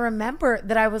 And I remember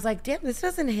that I was like, damn, this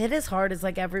doesn't hit as hard as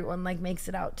like everyone like makes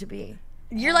it out to be.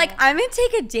 You're like, I'm gonna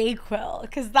take a Dayquil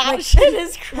because that shit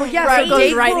is crazy. Well, yeah, Right, so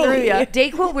goes right through ya.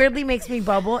 Dayquil weirdly makes me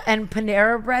bubble, and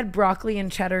Panera bread, broccoli,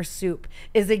 and cheddar soup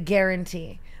is a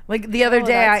guarantee. Like the other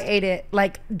day, I ate it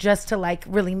like just to like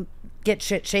really get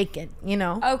shit shaken, you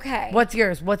know? Okay. What's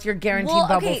yours? What's your guaranteed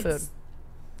bubble food?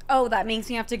 Oh, that makes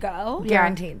me have to go.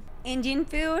 Guaranteed. Indian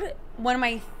food, one of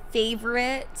my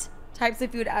favorite types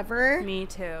of food ever. Me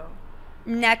too.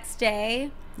 Next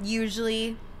day,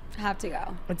 usually have to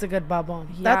go. It's a good bubble.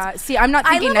 Yeah. See, I'm not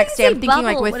I thinking love next how day. you I'm say thinking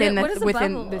like bubble. within What is a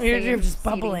within bubble? the You're same just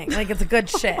seating. bubbling. Like it's a good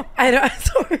shit. I don't.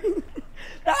 Sorry.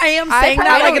 I am saying I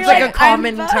that like know, it's like like, a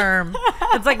common I'm term.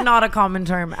 It's like not a common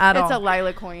term at all. It's a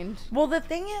Lila coined. Well, the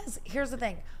thing is, here's the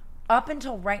thing. Up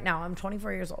until right now, I'm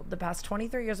 24 years old. The past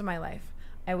 23 years of my life,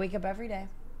 I wake up every day.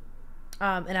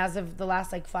 And as of the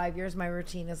last like 5 years, my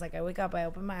routine is like I wake up, I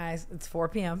open my eyes, it's 4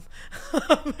 p.m.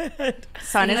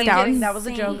 Sun is I'm down. kidding, that was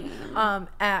a joke.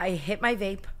 I hit my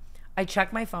vape, I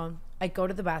check my phone, I go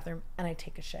to the bathroom, and I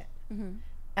take a shit.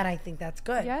 And I think that's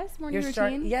good. Yes, morning You're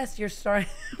routine. Yes, you're starting.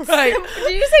 Right.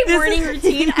 Did you say morning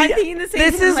routine? I'm thinking the same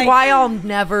This thing. is like, why I'll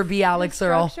never be Alex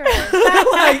Earl.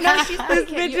 Like, No, she's this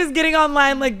bitch is getting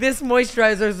online like this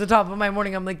moisturizer is the top of my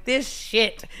morning. I'm like, this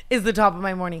shit is the top of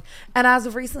my morning. And as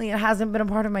of recently, it hasn't been a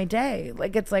part of my day.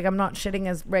 Like it's like I'm not shitting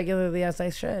as regularly as I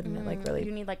should. And it like Do you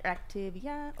really. need like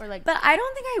Activia or like? But I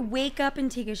don't think I wake up and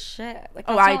take a shit. Like,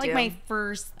 Oh, that's I not, do. like my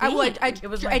first thing. I would. It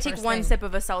was my I take first one thing. sip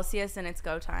of a Celsius and it's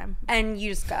go time. And you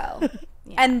just go.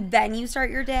 And then you start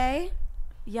your day.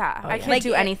 Yeah, I can't Like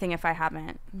do it- anything if I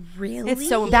haven't. Really? It's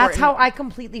so important. That's how I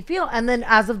completely feel. And then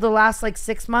as of the last like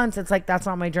 6 months, it's like that's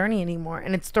not my journey anymore,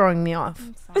 and it's throwing me off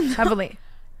heavily.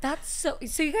 That's so.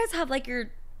 So you guys have like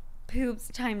your poops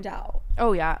timed out.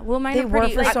 Oh yeah. Well, mine They are were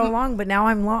pretty. for like, so long, but now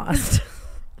I'm lost.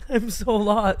 I'm so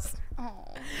lost. Oh.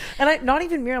 And I not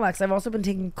even Miralax. I've also been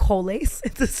taking Colace.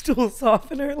 It's a stool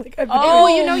softener. Like I've been Oh,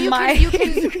 doing, you know, you my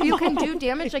can do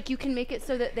damage. Like you can make it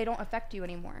so that they don't affect you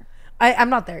anymore. I'm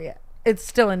not there yet. It's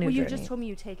still a new Well, you journey. just told me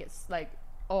you take it like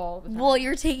all the time. Well,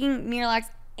 you're taking Miralax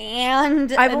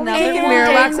and I've only another taken one.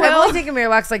 Miralax. I've only taken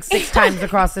Miralax like 6 times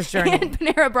across this journey. and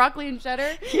Panera broccoli and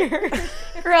cheddar.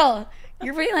 Girl,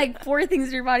 you're putting like 4 things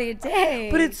in your body a day.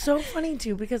 But it's so funny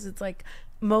too because it's like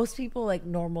most people like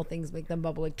normal things make them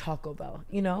bubble, like Taco Bell.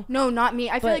 You know? No, not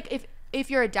me. I feel But- like if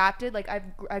you're adapted, like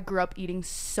I grew up eating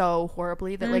so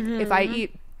horribly that like if I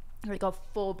eat like a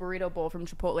full burrito bowl from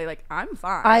Chipotle, like I'm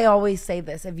fine. I always say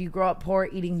this: if you grow up poor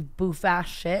eating boof ass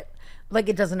shit, like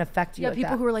it doesn't affect you. yeah, like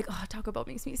people that. who are like, oh, Taco Bell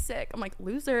makes me sick. I'm like,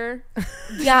 loser.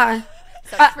 yeah.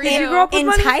 Sucks for did you. you grow up with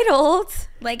money? Entitled.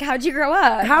 Like, how'd you grow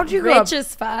up? How'd you grow Rich up?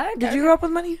 as fuck. Did you grow up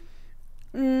with money?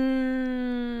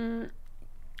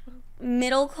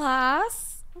 Middle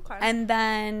class. Okay. And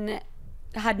then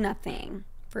had nothing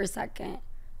for a second.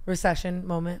 Recession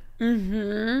moment.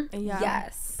 Mm-hmm. Yeah.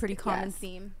 Yes. Pretty common Yes.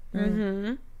 theme.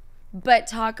 Mm-hmm. But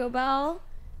Taco Bell,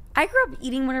 I grew up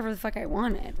eating whatever the fuck I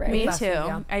wanted, right? Me That's too. what,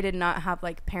 yeah. I did not have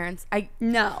like parents.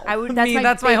 No. I would.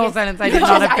 That's my whole biggest- sentence. I did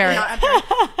not have parents.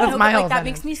 That's No, my but, whole like that sentence.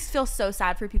 makes me feel so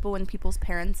sad for people when people's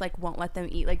parents like won't let them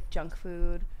eat like junk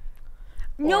food.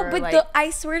 No, Or, but like- I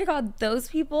swear to God, those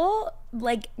people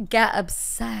like get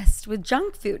obsessed with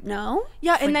junk food. No,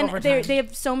 Yeah, and like then over they time.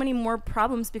 have so many more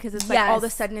problems because it's like all of a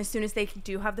Yes. sudden, as soon as they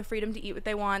do have the freedom to eat what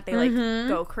they want, they like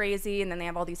go crazy, and then they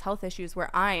have all these health issues. Where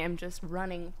I am just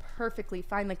running perfectly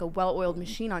fine, like a well-oiled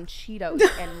machine on Cheetos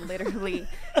and literally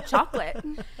chocolate.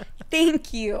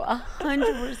 thank you,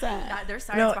 100%. There's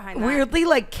science No, behind that. weirdly,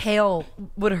 like kale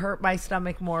would hurt my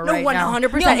stomach more No, right now. 100%.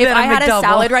 than If I a had a McDouble.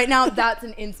 salad right now, that's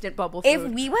an instant bubble food. If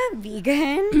we went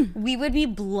vegan, we would be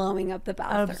blowing up the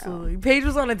bathroom. Absolutely. Paige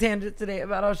was on a tangent today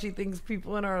about how she thinks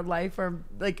people in our life are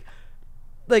like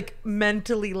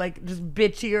mentally like just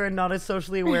bitchier and not as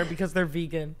socially aware because they're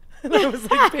vegan. And I was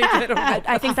like, Paige, I don't know.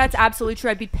 I think that's absolutely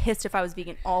true. I'd be pissed if I was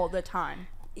vegan all the time.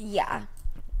 Yeah.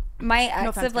 My ex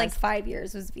offense, of like guys. 5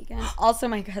 years was vegan. Also,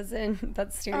 my cousin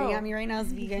that's staring Oh. at me right now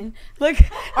is vegan. Look,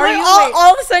 Are like, you- all, wait,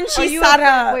 all of a sudden Are she you sat a,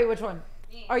 up. Wait, which one?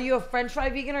 Are you a French fry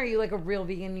vegan or are you like a real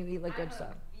vegan? You eat like good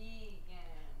stuff.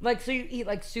 Like so you eat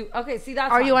like soup. Okay, see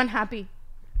that's. Are you fine. unhappy?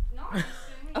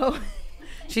 Oh,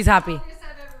 she's happy.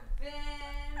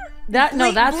 That no,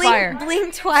 Blink- that's blink- fire.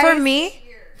 Blink twice.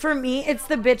 For me, it's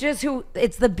the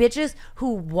bitches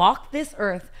who walk this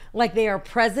earth like they are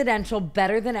presidential,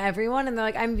 better than everyone, and they're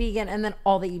like, I'm vegan, and then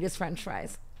all they eat is French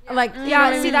fries. Like, you know what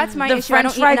I see, mean? that's my the issue. I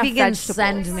French don't eat fry enough vegans vegetables.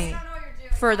 send me.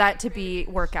 For that to be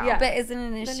workout. Yeah. But is it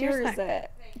an issue you're or is fine.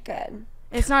 it good?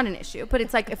 It's not an issue, but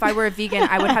it's like if I were a vegan,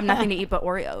 I would have nothing to eat but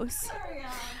Oreos.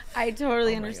 I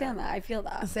totally understand that. I feel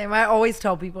that. Same. I always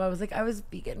tell people, I was like, I was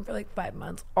vegan for like 5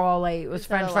 months. All I ate was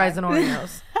French fries and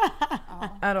Oreos.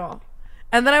 At all.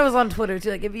 And then I was on Twitter too,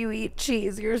 like, if you eat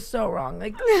cheese, you're so wrong.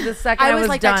 Like, the second I was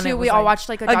like done, that too. We all all watched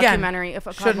like a documentary.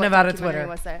 Shouldn't have had a Twitter.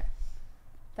 Was it?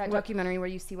 That documentary where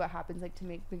you see what happens like to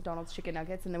make McDonald's chicken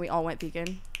nuggets, and then we all went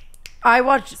vegan. I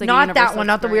watched like not that one,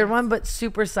 not the weird one, but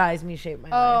Super Size Me Shape My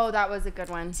Life. Oh, that was a good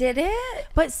one. Did it?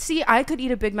 But see, I could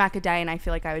eat a Big Mac a day, and I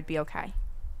feel like I would be okay.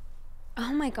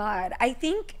 Oh my God. I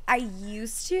think I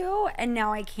used to, and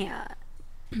now I can't.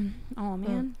 Oh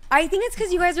man. I think it's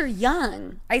because you guys are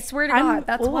young. I swear to God,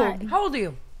 that's old. why. How old are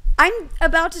you? I'm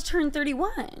about to turn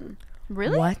 31.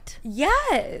 Really? What?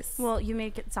 Yes. Well, you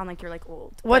make it sound like you're like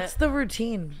old. What's the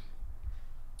routine?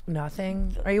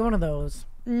 Nothing. Are you one of those?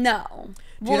 No.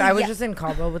 Dude, Well, I was just in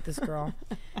Cabo with this girl.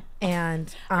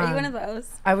 And Are you one of those?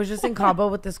 I was just in Cabo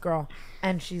with this girl,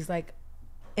 and she's like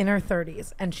in her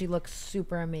 30s, and she looks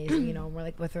super amazing, you know, and we're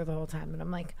like with her the whole time. And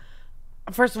I'm like,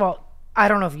 first of all, I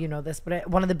don't know if you know this, but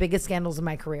one of the biggest scandals in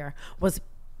my career was,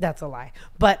 that's a lie,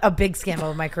 but a big scandal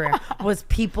of my career was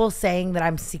people saying that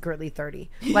I'm secretly 30,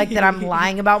 like that I'm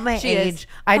lying about my age.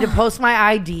 I had to post my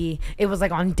ID. It was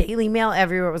like on Daily Mail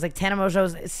everywhere. It was like Tana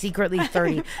Mongeau's secretly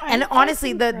 30. And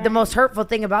honestly, the most hurtful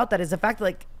thing about that is the fact that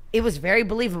like it was very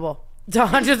believable to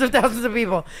hundreds of thousands of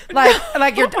people.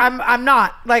 Like you're, I'm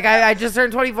not like, I just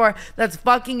turned 24. That's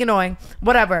fucking annoying.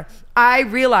 Whatever. I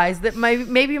realized that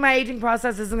maybe my aging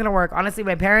process isn't going to work. Honestly,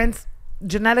 my parents,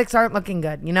 genetics aren't looking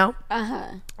good, you know?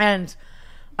 And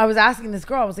I was asking this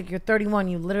girl, I was like, you're 31,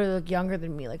 you literally look younger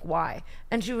than me. Like, why?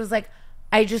 And she was like,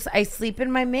 I sleep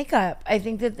in my makeup. I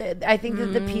think that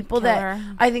the people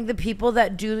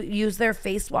that do use their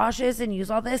face washes and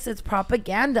use all this, it's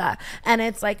propaganda. And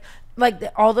it's like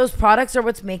all those products are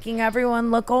what's making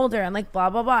everyone look older and like blah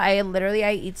blah blah. I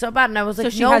eat so bad, and I was like, so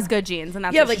she has good genes, and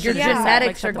that's yeah, what like your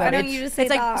genetics are good. Why don't you just say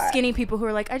it's like that? skinny people who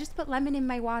are like, I just put lemon in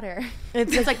my water.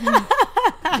 It's like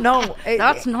no,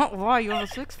 that's not why you have a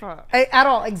six-pack at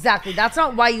all. Exactly, that's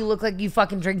not why you look like you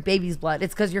fucking drink baby's blood.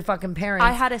 It's because your fucking parents.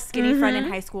 I had a skinny friend in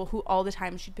high school who all the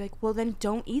time she'd be like, well then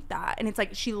don't eat that, and it's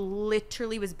like she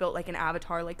literally was built like an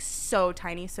avatar, like so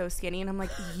tiny, so skinny, and I'm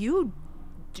like, you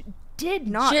did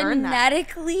not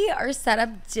genetically are set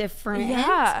up different.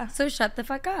 Yeah. So shut the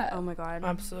fuck up. Oh my God.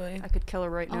 Absolutely. I could kill her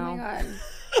right now. Oh my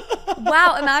God.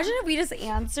 Wow. Imagine if we just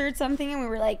answered something and we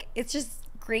were like, it's just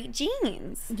great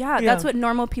genes. Yeah, that's what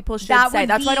normal people should say.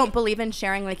 That's why I don't believe in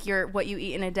sharing like what you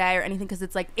eat in a day or anything, because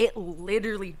it's like it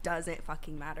literally doesn't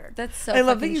fucking matter. That's so I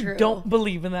love that you true. don't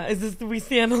believe in that. Is this the we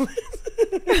stand on this?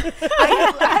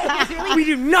 We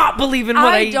do not believe in what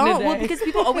I eat in a day. Well, because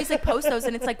people always like post those,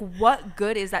 and it's like, what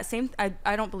good is that?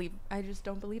 I don't believe. I just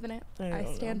don't believe in it.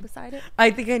 I stand beside it.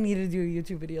 I think I need to do a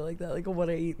YouTube video like that, like what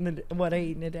I eat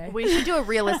in a day. We should do a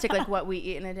realistic like what we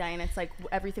eat in a day, and it's like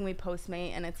everything we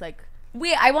postmate, and it's like.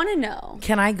 Wait, I want to know.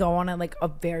 Can I go on a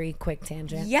very quick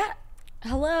tangent? Yeah.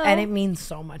 Hello. And it means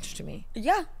so much to me.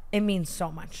 Yeah. It means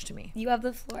so much to me. You have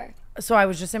the floor. So I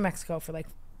was just in Mexico for like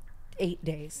 8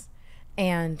 days,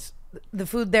 and the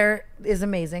food there is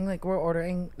amazing. Like we're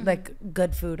ordering like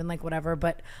good food and like whatever,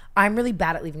 but I'm really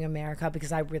bad at leaving America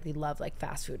because I really love like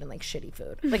fast food and like shitty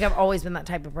food. Like I've always been that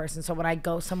type of person. So when I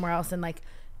go somewhere else and like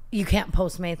you can't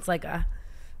Postmates like a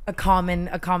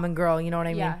common girl, you know what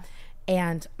I mean? Yeah.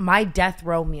 And my death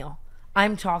row meal,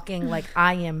 I'm talking like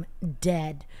I am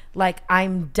dead. Like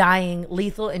I'm dying,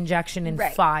 lethal injection in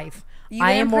 5.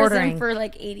 I am ordering for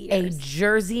like 80 years. a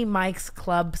Jersey Mike's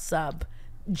Club sub.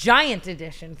 Giant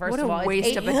edition, first of all. What a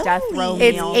waste of a death row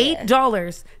It's meal.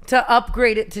 $8 to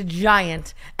upgrade it to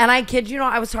Giant. And I kid you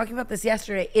not, I was talking about this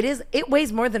yesterday. It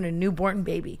weighs more than a newborn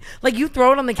baby. Like you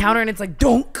throw it on the counter and it's like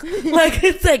donk.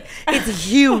 It's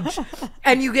huge.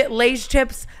 And you get Lay's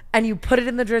chips and you put it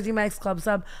in the Jersey Mike's Club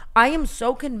sub. I am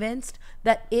so convinced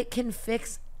that it can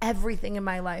fix everything in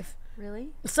my life. Really?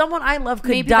 Someone I love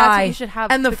could Maybe die. that's what you should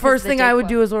have, and the because first the thing I would Dayquil.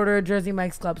 do is order a Jersey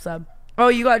Mike's Club sub. Oh,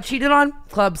 you got cheated on?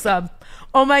 Club sub.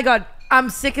 Oh my God. I'm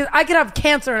sick. I could have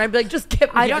cancer and I'd be like, just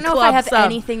get me I don't a know if Club I have sub.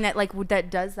 anything that like that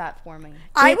does that for me.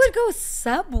 I would go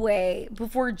Subway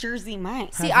before Jersey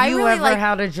Mike's. Have I you really ever like-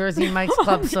 had a Jersey Mike's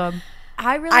Club sub?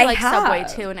 I really I like Subway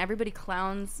have. too, and everybody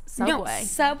clowns Subway. No,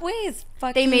 Subway is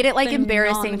fucking They made it like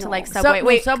embarrassing to like phenomenal.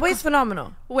 Subway. Wait, Subway's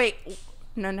phenomenal. wait.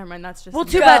 No, never mind. That's just Well,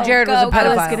 too Go, bad Jared was a go, go. pedophile.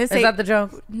 I was gonna say- Is that the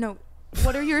joke? No.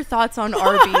 What are your thoughts on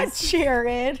Arby's?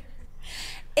 Jared.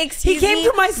 Excuse He came me,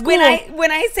 to my school. When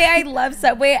I say I love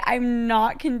Subway, I'm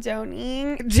not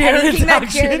condoning Jared's anything that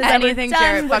action. Jared has ever Anything done,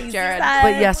 Jared, what fuck he's Jared. said.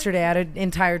 But yesterday I had an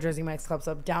entire Jersey Mike's Club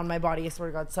sub down my body. I swear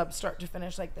to God, sub start to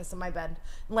finish like this in my bed,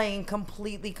 laying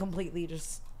completely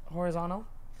just horizontal.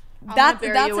 That's you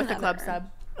with another. the club sub.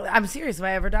 I'm serious. If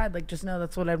I ever died, like, just know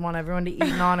that's what I'd want everyone to eat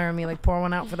in honor of me. Like, pour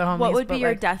one out for the homies. What would be but, your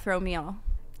like, death row meal?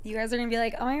 You guys are gonna be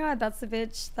like, oh my god, that's the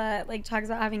bitch that like talks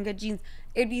about having good genes.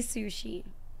 It'd be sushi.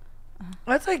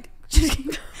 That's like.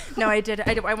 No, I did.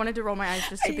 I wanted to roll my eyes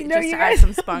just to You add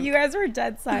some spunk. You guys were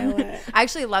dead silent. I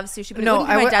actually love sushi, but No, it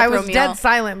wouldn't be my death I row was meal. dead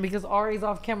silent because Ari's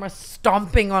off camera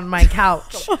stomping on my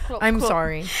couch. I'm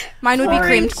sorry. Mine would be Corn,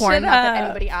 creamed corn. shut Not that up.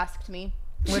 anybody asked me.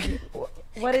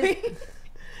 What is?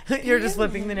 You're just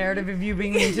flipping the narrative of you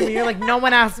being mean to me. You're like, no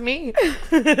one asked me.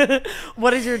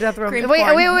 What is your death row? Creamed Wait.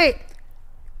 corn.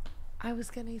 I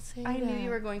was gonna say. I knew that. you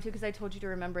were going to because I told you to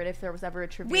remember it if there was ever a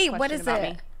trivia Wait, question what is about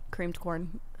it? me. Creamed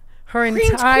corn. Her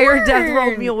entire death row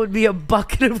corn. meal would be a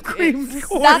bucket of creamed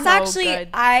corn. That's so actually, good.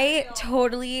 I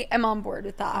totally am on board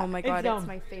with that. Oh my god, dumb. it's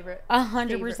my favorite. 100%.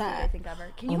 favorite food I think ever.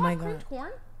 Can you Oh my have God. creamed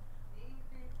corn?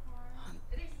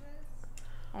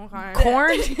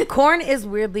 Okay. Corn is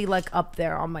weirdly like up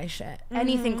there on my shit.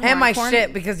 Anything corn. And my corn,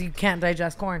 shit because you can't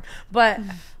digest corn. But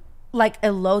like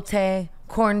elote,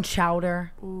 corn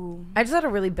chowder. Ooh. I just had a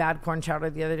really bad corn chowder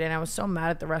the other day and I was so mad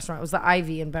at the restaurant. It was the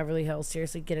Ivy in Beverly Hills.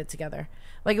 Seriously, get it together.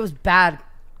 Like it was bad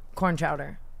corn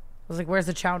chowder. I was like, where's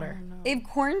the chowder? If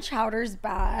corn chowder's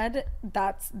bad,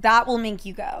 that will make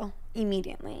you go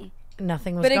immediately.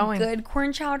 Nothing was But going. a good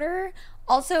corn chowder,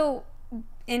 also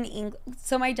in England.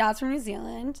 So my dad's from New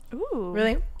Zealand, Ooh.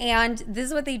 Really? and this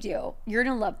is what they do. You're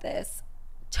gonna love this.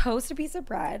 Toast a piece of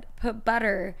bread, put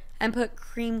butter, and put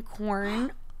cream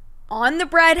corn on the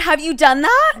bread. Have you done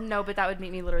that? No, but that would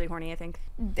make me literally horny, I think.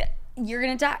 You're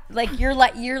gonna die. Like your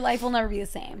life will never be the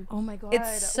same. Oh my god.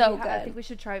 It's so I good. think we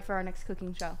should try it for our next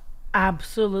cooking show.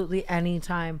 Absolutely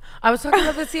anytime. I was talking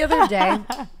about this the other day.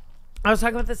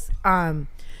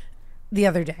 The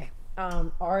other day.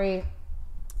 Ari,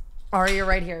 you're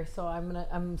right here, so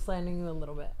I'm slandering you a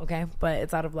little bit, okay? But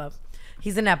it's out of love.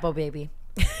 He's a Nepo baby.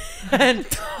 And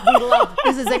we love,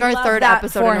 This is like our love third that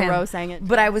episode for in a him. row saying it.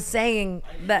 But I was saying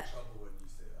that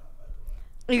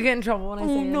you get in trouble when I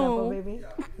say you're no. Nepo baby.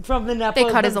 From the Nepos They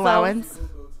cut his themselves. allowance. Go to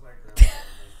my grandma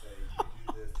and they say,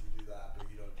 you do this, you do that, but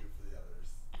you don't do for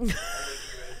the others.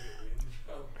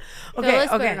 Okay, Phyllis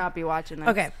okay, better not be watching this.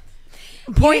 okay.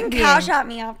 You Point can being, cash at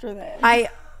me after this.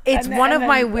 it's And then- one of and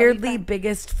my then they'll be weirdly fine.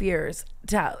 biggest fears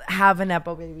to have a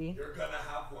Nepo baby. You're gonna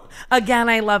have one. Again,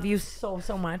 I love you so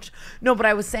much. No, but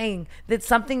I was saying that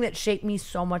something that shaped me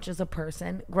so much as a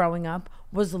person growing up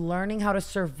was learning how to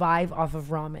survive off of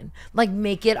ramen. Like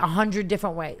make it 100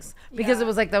 different ways. Because it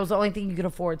was like that was the only thing you could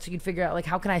afford. So you'd figure out like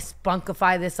how can I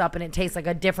spunkify this up and it tastes like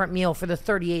a different meal for the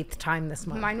 38th time this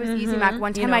month. Mine was Easy Mac.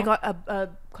 One time know? I got a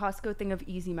Costco thing of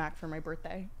Easy Mac for my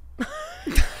birthday.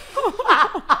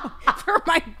 For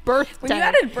my birthday. when you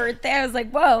had a birthday, I was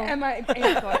like, whoa. And my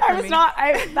I was not.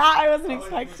 I wasn't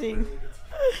expecting.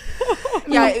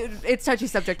 Yeah, it's touchy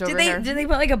subject over here. Did they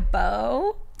put like a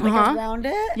bow like Uh-huh. around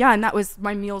it? Yeah, and that was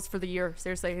my meals for the year.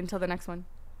 Seriously, until the next one.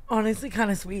 Honestly, kind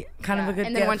of sweet. Kind of a good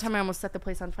And then gift. one time I almost set the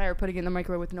place on fire, putting it in the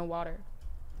microwave with no water.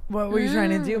 What were you trying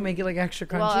to do? Make it like extra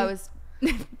crunchy? Well,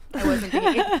 I wasn't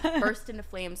thinking. It burst into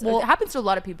flames. Well- It happens to a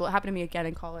lot of people. It happened to me again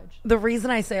in college. The reason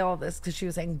I say all this because she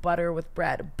was saying butter with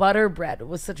bread. Butter bread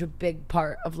was such a big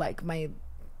part of like my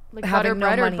Like having butter no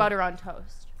bread money. or butter on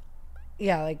toast.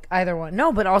 Yeah, like either one.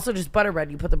 No, but also just butter bread.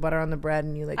 You put the butter on the bread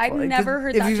and you like. I've fold it. 'Cause never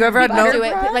heard If that you've term ever had butter no, Do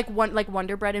it bread? like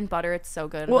Wonder Bread and butter. It's so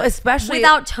good. well, Like, especially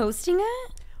Without toasting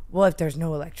it? well, if there's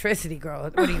no electricity, girl,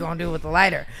 what are you gonna do with the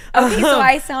lighter? Okay, so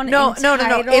I sound No.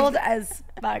 entitled If- as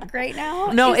fuck right now.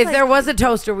 No, She's if like, there was a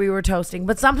toaster, we were toasting.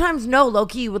 But sometimes, no,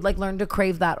 low-key, you would like learn to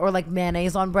crave that. Or like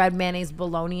mayonnaise on bread, mayonnaise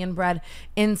bologna in bread.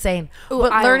 Insane. Ooh,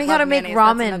 but I learning how love to make mayonnaise.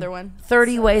 That's ramen another one.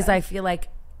 30 ways, I feel like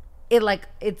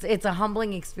it's a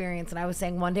humbling experience. And I was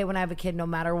saying one day when I have a kid, no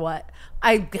matter what,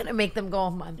 I'm gonna make them go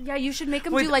a month yeah, you should make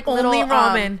them with do like only little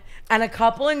ramen and a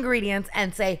couple ingredients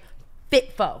and say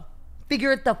fitfo.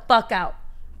 Figure it the fuck out.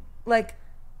 Like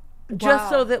just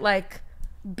so Wow. that like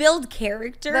build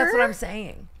character. that's what I'm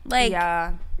saying. like.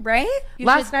 Yeah. Right?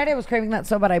 Last night I was craving that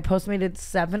so bad I postmated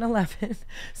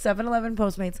 7-Eleven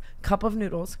Postmates, cup of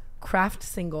noodles, Kraft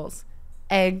singles,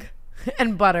 egg,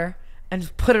 and butter, and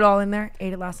just put it all in there.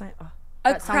 Ate it last night. Oh.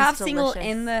 A That sounds craft single delicious.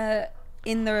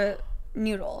 in the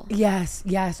noodle. Yes.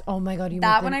 Oh my god, you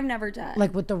That make one the- I've never done.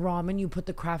 like with the ramen, you put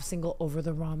the Kraft single over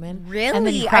the ramen. And then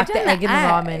Really? you I've crack the done egg the in the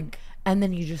ramen. egg. And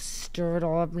then you just stir it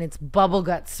all up and it's bubble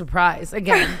gut surprise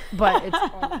again. But it's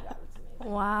oh my god.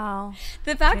 Wow.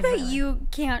 the fact that you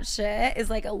can't shit is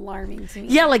like alarming to me.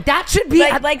 Yeah, like that should be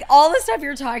Like all the stuff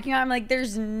you're talking about, I'm like,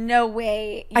 there's no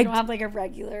way you don't have like a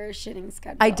regular shitting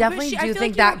schedule. I definitely I do feel like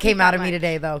think you that don't came eat out that of me much.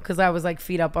 today though, because I was like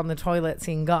feet up on the toilet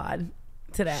seeing God.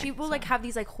 today. She will like have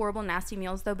these like horrible nasty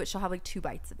meals though, but she'll have like 2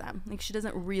 bites of them. Like she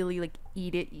doesn't really like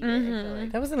eat it. I feel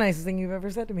like. That was the nicest thing you've ever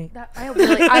said to me. That,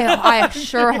 I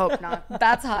sure hope not.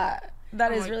 That's hot.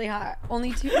 That is really hot.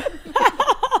 Only 2.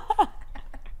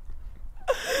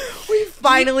 We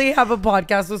finally have a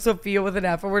podcast with Sophia with an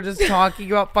F, and we're just talking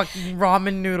about fucking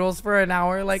ramen noodles for an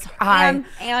hour. Like, and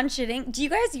shitting. Do you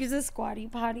guys use a squatty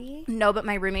potty? No, but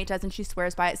my roommate does, and she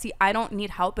swears by it. See, I don't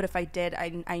need help, but if I did,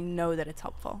 I know that it's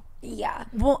helpful. Yeah.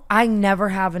 Well, I never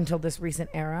have until this recent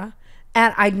era.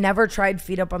 And I never tried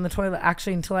feet up on the toilet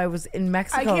actually until I was in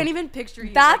Mexico. I can't even picture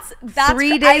you. That's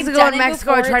 3 days ago in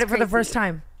Mexico. I tried it for the first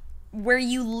time. Where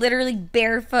you literally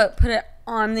barefoot put it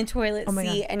on the toilet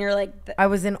seat, and you're like, I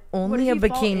was in only a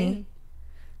bikini.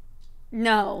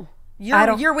 No,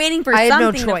 you're waiting for I had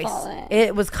something no to fall choice. in.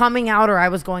 It was coming out, or I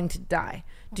was going to die.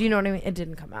 Do you know what I mean? It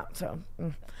didn't come out, so.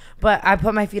 But I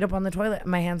put my feet up on the toilet,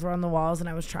 and my hands were on the walls, and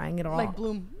I was trying it all. Like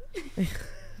Bloom.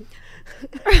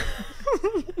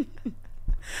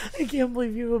 I can't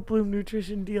believe you have a Bloom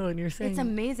Nutrition deal, and you're saying It's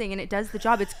amazing, and it does the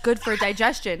job. It's good for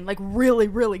digestion. Like really,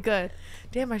 really good.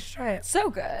 damn, I should try it. So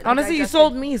good. Honestly, you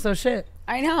sold me, so shit.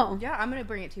 I know. Yeah, I'm gonna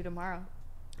bring it to you tomorrow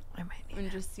I might need and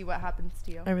it. just see what happens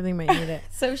to you. I really might need it.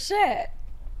 So shit.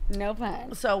 No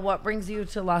pun. So, what brings you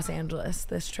to Los Angeles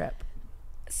this trip?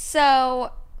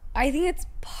 So I think it's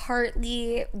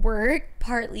partly work,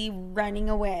 partly running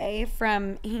away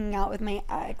from hanging out with my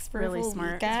ex for Really a full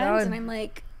smart. weekend. Valid. And I'm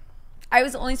like, I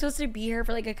was only supposed to be here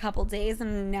for like a couple days,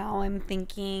 and now I'm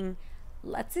thinking,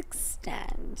 let's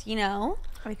extend, you know?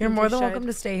 You're more than welcome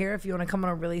to stay here if you want to come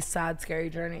on a really sad, scary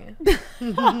journey.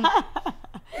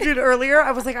 Dude, earlier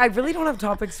I was like, I really don't have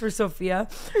topics for Sophia.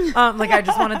 Like, I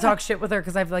just want to talk shit with her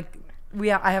because I've like,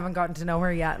 I haven't gotten to know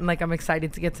her yet, and like I'm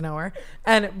excited to get to know her.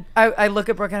 And I look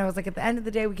at Brooke and I was like, at the end of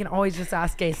the day, we can always just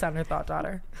ask gay son or thought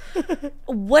daughter.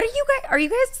 What are you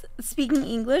guys speaking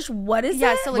English? What is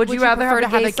Yeah, it? so like, Would you rather have a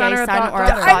prefer to gay son or a thought or a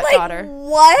daughter? I'm thought like, daughter?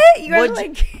 what? You guys Would are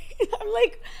like, I'm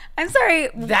like, I'm sorry.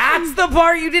 That's the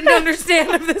part you didn't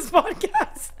understand of this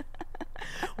podcast.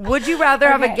 Would you rather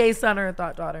have a Okay. gay son or a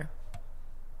thought daughter?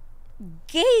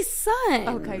 Gay son.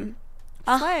 Okay.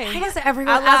 Why does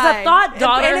everyone, as a Allied. thought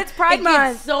daughter, And it's Pride it gets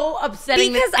Month. so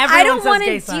upsetting Because that I everyone don't says want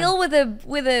gay to son. deal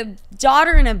with a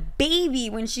daughter and a baby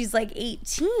when she's like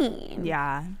 18.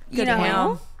 Yeah. You Good know?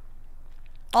 point.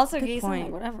 Also, gay son, point.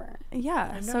 like, whatever.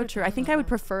 Yeah, so true. I think I would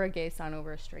prefer a gay son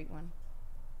over a straight one.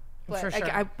 But For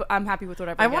sure. I'm happy with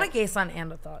whatever. I get. want a gay son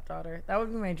and a thought daughter. That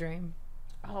would be my dream.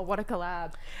 Oh, what a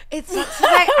collab! It's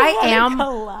I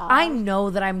collab. know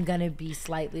that I'm gonna be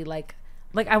slightly like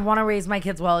I want to raise my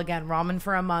kids well again. Ramen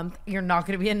for a month. You're not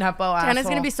gonna be a nepo asshole. Tana's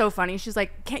gonna be so funny. She's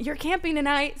like, "You're camping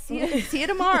tonight. See you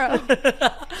tomorrow."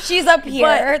 She's up here.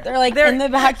 But they're like in the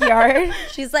backyard.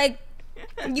 She's like,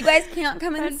 you guys can't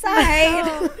come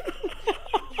inside.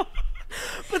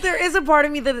 But there is a part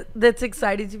of me that's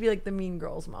excited to be like the Mean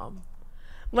Girls mom.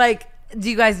 Like, do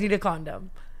you guys need a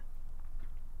condom?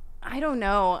 I don't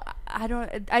know.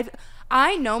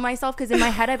 I know myself because in my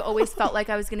head I've always felt like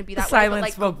I was gonna be that way. Silence But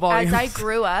like spoke volumes. as I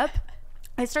grew up,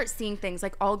 I start seeing things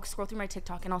like I'll scroll through my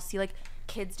TikTok and I'll see like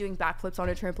kids doing backflips on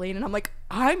a trampoline, and I'm like,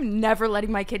 I'm never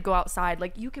letting my kid go outside.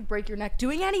 Like you could break your neck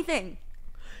doing anything.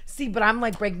 See, but I'm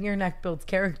like breaking your neck builds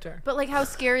character. But like how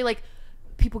scary, like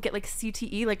people get like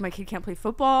CTE, like my kid can't play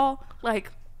football.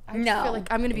 Like I just No. feel like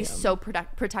I'm gonna be so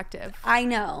protective. I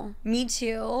know. Me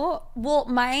too. Well,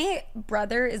 my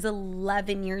brother is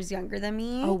 11 years younger than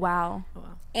me. Oh wow.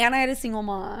 And I had a single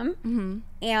mom. Mm-hmm.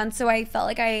 And so I felt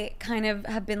like I kind of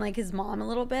have been like his mom a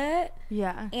little bit.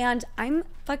 Yeah. And I am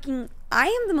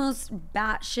the most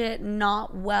batshit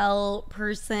not well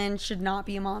person, should not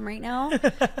be a mom right now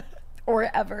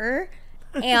or ever.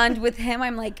 And with him,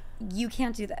 I'm like, you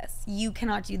can't do this. You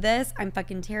cannot do this. I'm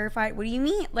fucking terrified. What do you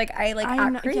mean? Like, I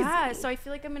act crazy. Yeah, so I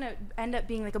feel like I'm gonna end up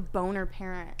being like a boner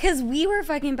parent. Because we were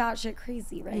fucking batshit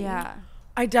crazy, right? Yeah.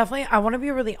 I want to be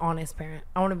a really honest parent.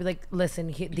 I want to be like,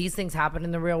 listen, these things happen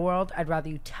in the real world. I'd rather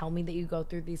you tell me that you go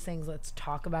through these things. Let's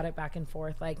talk about it back and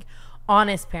forth. Like,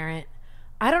 honest parent.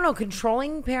 I don't know.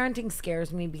 Controlling parenting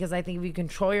scares me because I think if you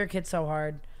control your kids so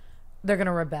hard, they're going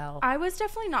to rebel. I was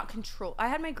definitely not control. I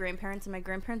had my grandparents, and my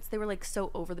grandparents, they were like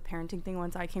so over the parenting thing.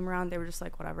 Once I came around, they were just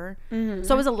like, whatever. Mm-hmm.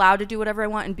 So I was allowed to do whatever I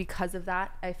want. And because of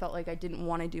that, I felt like I didn't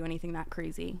want to do anything that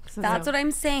crazy. That's what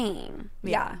I'm saying.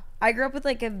 Yeah. I grew up with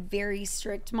like a very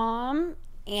strict mom,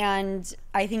 and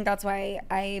I think that's why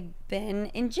I've been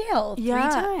in jail 3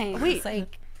 times. Wait.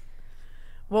 Like,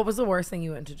 What was the worst thing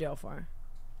you went to jail for?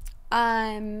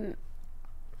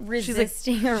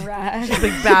 resisting arrest. She's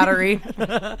like battery,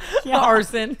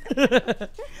 arson.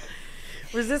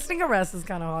 Resisting arrest is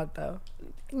kind of hot though.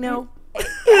 No.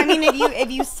 I mean,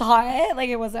 if you saw it, like,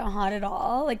 it wasn't hot at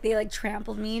all. Like, they, like,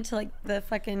 trampled me to, like, the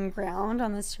fucking ground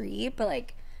on the street. But,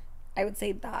 like, I would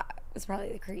say that was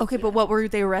probably the craziest. Okay, but what were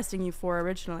they arresting you for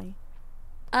originally?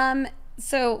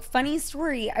 So, funny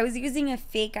story. I was using a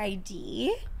fake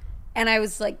ID, and I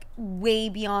was, like, way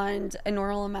beyond a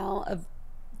normal amount of,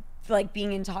 like,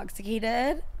 being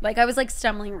intoxicated. Like, I was, like,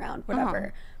 stumbling around,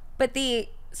 whatever. But they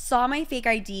saw my fake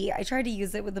ID. I tried to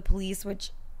use it with the police,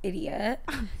 which... idiot.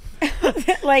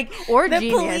 Like, or the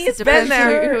genius. police Depends been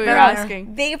there, who you're been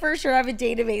asking. they for sure have a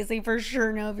database. They for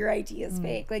sure know if your ID is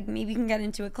fake. Like, maybe you can get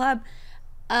into a club.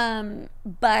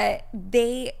 But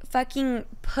they fucking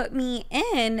put me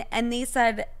in, and they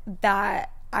said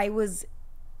that I was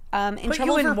in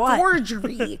trouble for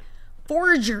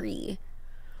forgery.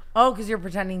 Oh, because you're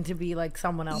pretending to be like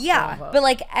someone else. Yeah, but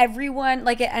like everyone,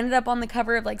 like, it ended up on the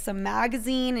cover of like some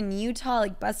magazine in Utah,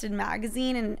 like Busted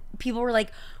Magazine, and people were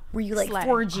like, "Were you like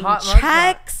forging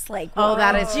checks?" Like, oh,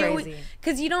 that is crazy.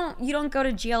 Because you don't go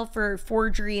to jail for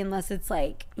forgery unless it's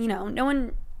like, you know, no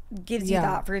one gives you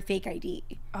that for a fake ID.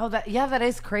 Oh, that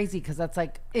is crazy, because that's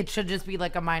like, it should just be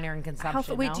like a minor in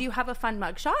consumption. Wait, do you have a fun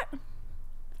mugshot?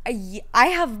 I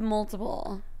have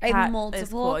multiple. I have multiple. Is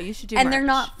cool. You should do and merch. they're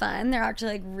not fun. They're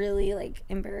actually like really like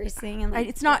embarrassing and like,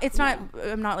 it's not.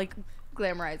 I'm not like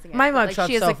glamorizing it. My but, mugshot's like,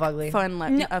 she has, so like, ugly.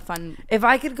 Fun. If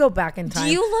I could go back in time,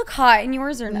 do you look hot in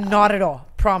yours or no? Not at all.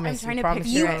 Promise. I'm trying to promise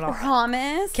pick you. You Not at all.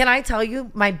 promise? Can I tell you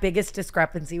my biggest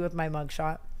discrepancy with my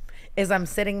mugshot? Is I'm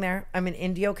sitting there, I'm in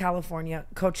Indio, California,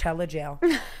 Coachella jail,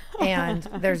 and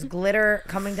there's glitter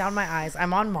coming down my eyes.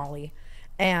 I'm on Molly,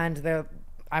 and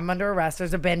I'm under arrest.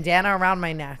 There's a bandana around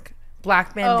my neck,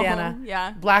 black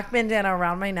bandana, black bandana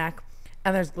around my neck,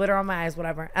 and there's glitter on my eyes,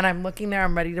 whatever. And I'm looking there,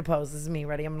 I'm ready to pose. This is me,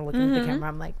 ready? I'm gonna look into the camera.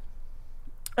 I'm like,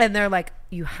 and they're like,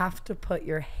 you have to put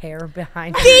your hair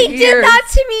behind your ears. They did that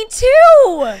to me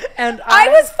too, and I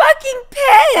was fucking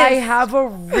pissed. I have a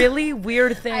really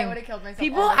weird thing. I would have killed myself.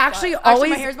 People on the actually spot.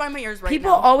 always my hair's behind my ears right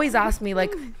people now. always ask me,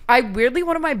 like, I weirdly,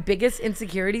 one of my biggest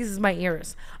insecurities is my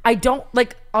ears. I don't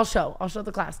like. I'll show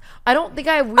the class. I don't think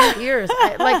I have weird ears.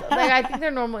 I think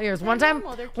they're normal ears. One time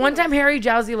Harry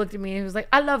Jowsey looked at me and he was like,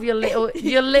 "I love your little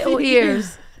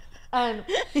ears." And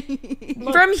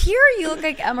from here, you look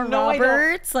like Emma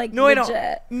Roberts. Like, no, legit. I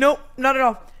don't. Nope, not at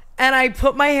all. And I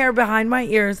put my hair behind my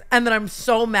ears, and then I'm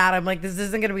so mad. I'm like, this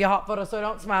isn't gonna be a hot photo, so I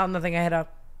don't smile. Nothing. I hit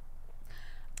up.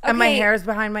 And my hair is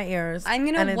behind my ears. I'm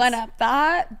gonna one up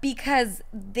that because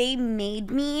they made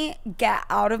me get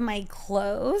out of my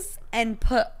clothes and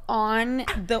put on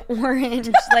the orange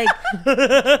like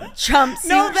jumpsuit.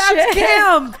 No, that's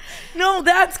Cam. No,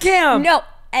 that's Cam. No,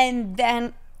 and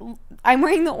then I'm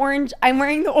wearing the orange. I'm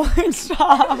wearing the orange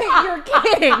top. You're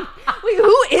kidding. Wait,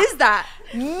 who is that?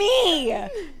 Me.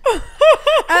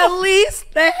 At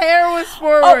least the hair was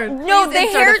forward. Oh, no, Please the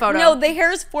insert a hair. photo. No, the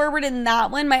hair is forward in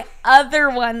that one. My other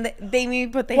one, they made me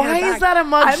put the hair Why back. is that a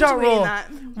mugshot rule? that.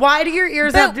 Why do your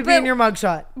ears have to be in your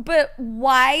mugshot? But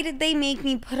why did they make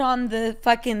me put on the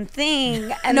fucking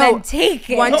thing and then take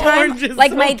it? One time, Orange is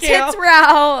like so my Cam. tits were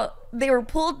out. They were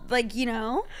pulled, like, you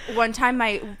know. One time,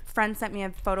 my friend sent me a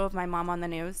photo of my mom on the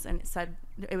news, and it said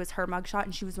it was her mugshot,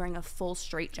 and she was wearing a full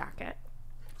straight jacket.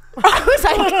 I was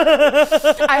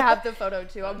like, I have the photo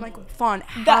too. I'm like, Fawn,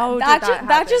 how did that happen?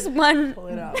 That just one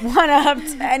up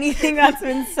to anything that's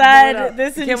been said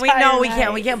this entire Can we? No, we night.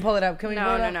 can't. We can't pull it up. Can we? No,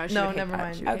 pull it no, up? no, she No, would never hate that.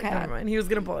 mind. She would Okay. Never mind. He was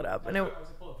gonna pull it up, and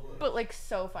But like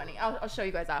so funny. I'll show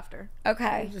you guys after.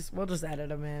 Okay. we'll just edit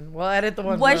them in. We'll edit the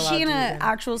ones. Was we're she in allowed to an use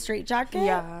actual straight jacket?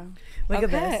 Yeah, Look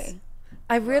at this. Okay.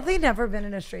 I've really never been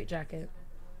in a straight jacket.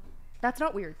 that's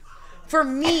not weird. For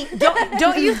me,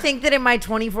 don't you think that in my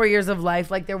 24 years of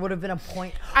life, like there would have been a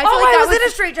point? I feel like I that was in a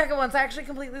was- straight jacket once. I actually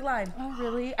completely lied. Oh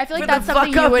really? I feel like For that's the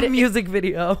something fuck you up would. music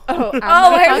video. Oh,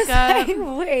 I was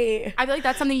like, wait. I feel like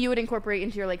that's something you would incorporate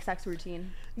into your like sex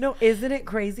routine. No, isn't it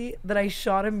crazy that I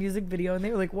shot a music video and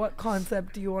they were like, "What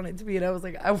concept do you want it to be?" And I was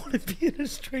like, "I want to be in a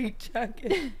straight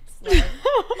jacket."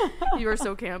 You are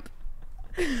so camp.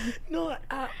 Not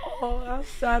at all. How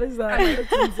sad is that?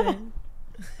 That's insane.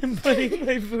 I'm putting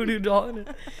my voodoo doll in it.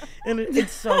 And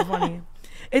it's so funny.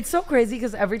 It's so crazy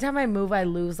because every time I move, I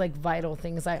lose like vital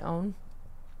things I own.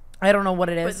 I don't know what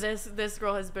it is. But this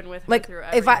girl has been with her Like through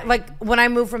if I everything. like when I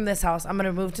move from this house, I'm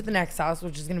gonna move to the next house,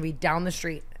 which is gonna be down the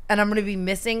street, and I'm gonna be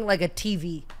missing like a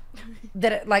TV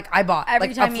that like I bought, Every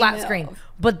like time a you flat move. screen.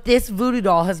 But this voodoo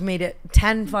doll has made it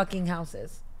 10 fucking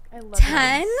houses. I love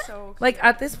 10? it. So cute. Like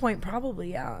at this point,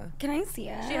 probably, yeah. Can I see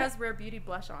it? she has Rare Beauty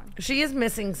blush on. She is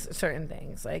missing certain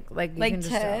things, like you like can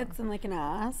just tell. tits and like an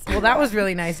ass. Well, that was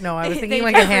really nice. No, I was They thinking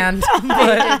like a hand. I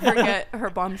But, did forget her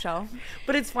bombshell.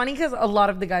 but it's funny because a lot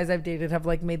of the guys I've dated have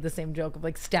like made the same joke of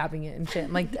like stabbing it and shit,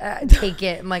 and like take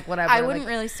it and like whatever. I wouldn't like,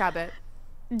 really stab it.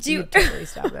 you totally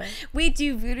stab it. Wait,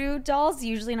 do voodoo dolls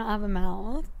usually not have a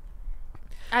mouth?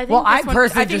 I think Well, I this one-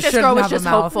 personally I think just this girl shouldn't was have a just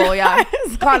mouth. hopeful. Yeah.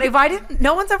 God, if I didn't,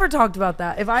 no one's ever talked about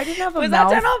that. If I didn't have a Was mouth,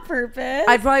 that done on purpose?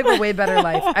 I'd probably have a way better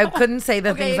life. I couldn't say the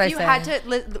Okay, things I if you say. had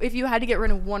to, if you had to get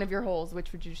rid of one of your holes,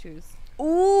 which would you choose?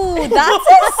 Ooh, that's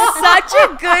such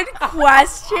a good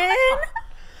question.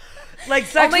 Like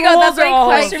sexual my God, that's holes are my all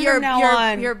question. From now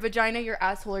on. your vagina, your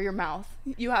asshole, or your mouth.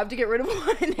 You have to get rid of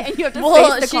one, and you have to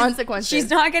Well, face the consequences. she's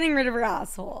not getting rid of her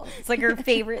asshole. It's like her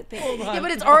favorite thing. Yeah,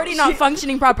 but it's already not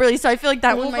functioning properly, so I feel like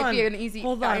that one Hold might on. be an easy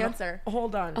Hold on. answer.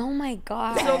 Hold on. Oh my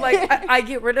God. So like I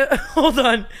get rid of hold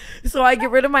on. So I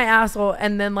get rid of my asshole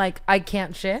and then like I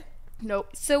can't shit. Nope.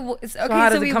 So okay, how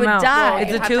does so it we come would out? die. It's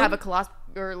You a have tube? to have a colostomy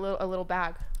or a little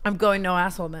bag. I'm going no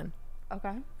asshole then.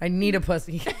 Okay. I need a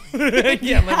pussy. I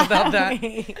can't live without that.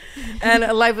 And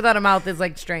a life without a mouth is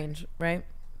like strange, right?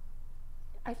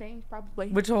 I think probably.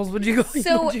 Which holes would you go?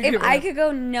 So would you if get rid I of? could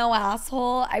go no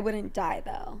asshole, I wouldn't die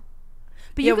though.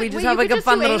 But Yeah, we just have, you like, could a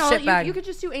fun do little anal. shit bag. You could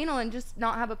just do anal and just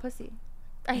not have a pussy.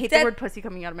 I hate That- the word pussy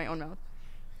coming out of my own mouth.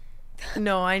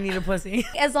 No, I need a pussy.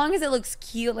 As long as it looks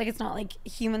cute, like it's not like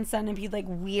human centipede, like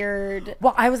weird.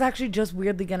 Well, I was actually just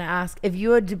weirdly gonna ask if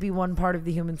you had to be one part of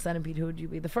the human centipede, who would you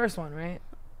be? The first one, right?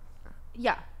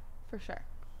 Yeah, for sure.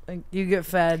 Like you get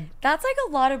fed. That's like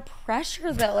a lot of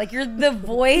pressure though. Like you're the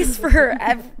voice for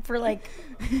like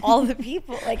all the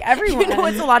people, like everyone. You know,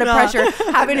 it's a lot of pressure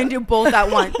having to do both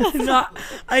at once. Not,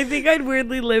 I think I'd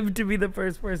weirdly live to be the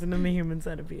first person in the human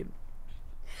centipede.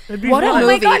 That'd be What a fun. Oh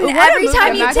my movie. God, and What a every movie.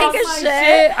 time you Imagine take a my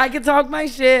shit, I can talk my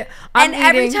shit. I'm and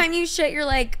every eating. time you shit, you're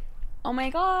like, oh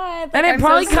my God. And like, it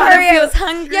probably I'm so kinda sorry, I feel- was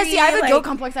hungry. Yeah, see, I have a like, Joe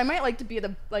complex. I might like to be in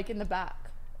the back.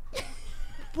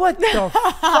 What the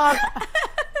fuck?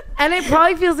 And it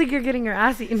probably feels like you're getting your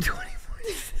ass eaten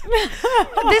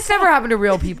 24/7. This never happened to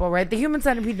real people, right? The human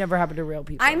centipede never happened to real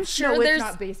people. I'm sure No, it's there's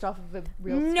not based off of a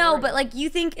real no, story. but like you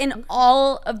think in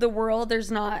all of the world,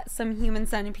 there's not some human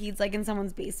centipedes like in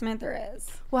someone's basement. There is.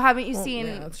 Well, haven't you yeah, seen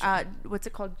that's true. what's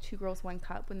it called? 2 Girls, 1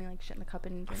 Cup, when they like shit in the cup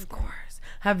and drink Of it? course.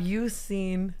 Have you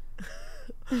seen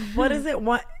what is it?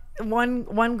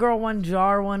 One girl, one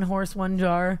jar, one horse, one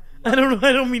jar. I don't know.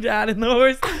 I don't mean to add in the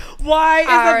horse. Why is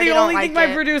that already the don't only like thing my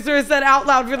it. producer has said out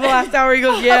loud for the last hour? He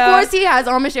goes, yeah. Of course he has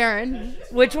Amish Aaron.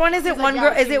 Which one is it? One yeah,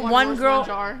 girl? I've Is seen it one one horse, girl? one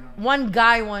jar. One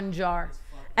guy, one jar,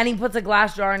 and he puts a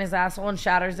glass jar in his asshole and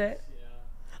shatters it.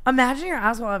 Imagine your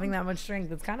asshole having that much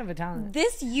strength. It's kind of a talent.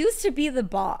 This used to be the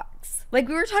box. Like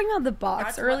we were talking about the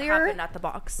box earlier. What happened at the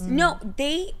box. No,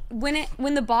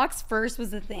 when the box first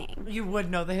was a thing. You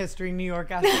would know the history in New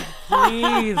York.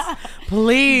 Please,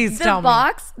 please The tell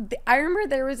box. I remember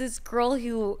there was this girl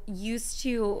who used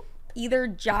to either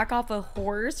jack off a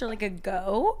horse or like a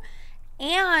goat,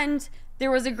 and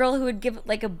there was a girl who would give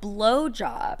like a blow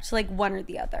job to like one or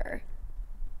the other,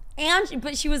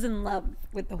 but she was in love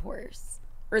with the horse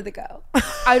or the goat.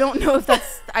 I don't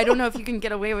know if you can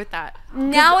get away with that.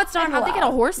 Now it's not How'd allowed. they get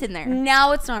a horse in there?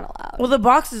 Now it's not allowed. Well, the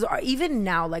boxes are even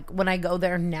now. Like when I go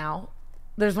there now,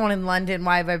 there's one in London.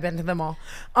 Why have I been to them all?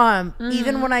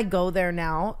 Even when I go there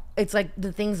now, it's like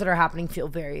the things that are happening feel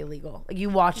very illegal. Like you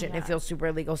watch it and it feels super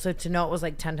illegal. So to know it was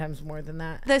like 10 times more than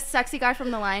that. The sexy guy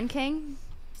from The Lion King.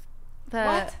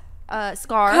 What?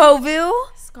 Scar. Kovu.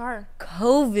 Scar.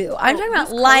 Kovu. I'm talking about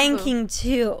who's Lion Kovu? King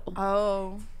 2.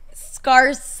 Oh.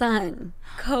 Scar's son,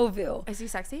 Kovu. Is he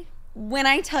sexy? When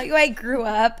I tell you I grew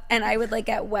up and I would like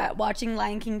get wet watching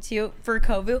Lion King 2 for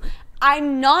Kovu,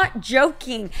 I'm not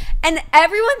joking. And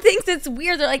everyone thinks it's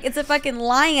weird. They're like, it's a fucking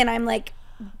lion. I'm like,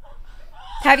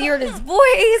 have you heard his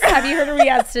voice? Have you heard what he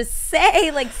has to say?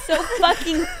 Like, so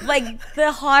fucking, like,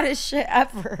 the hottest shit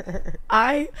ever.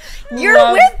 You're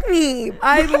love- with me.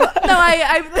 I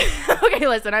okay,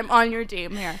 listen, I'm on your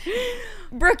team here.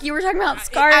 Brooke, you were talking about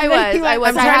Scar. I and then was. I was.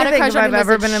 I'm I trying had to a think crush if on I've him as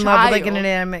ever a been in love with like an child.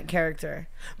 inanimate character.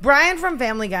 Brian from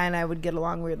Family Guy and I would get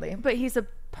along weirdly. But he's a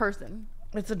person.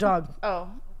 It's a dog. Oh.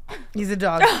 He's a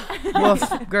dog. Woof.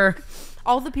 Grr.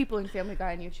 All the people in Family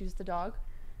Guy and you choose the dog?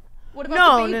 What about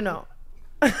No, the baby? no.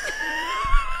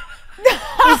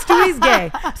 Stewie's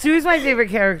gay. Stewie's my favorite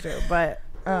character, but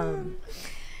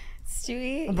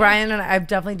Stewie, Brian and I've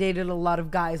definitely dated a lot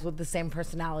of guys with the same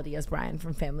personality as Brian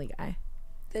from Family Guy.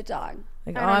 the dog.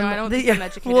 Like, I don't know. I don't think I'm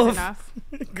educated woof. enough.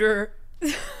 Grr.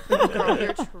 Girl,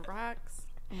 your tracks.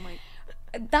 I'm like,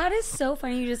 That is so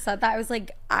funny you just said that. I was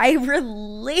like, I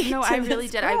relate. No, to I really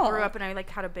this did. girl. I grew up and I like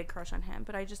had a big crush on him,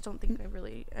 but I just don't think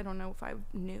I don't know if I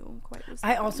knew quite.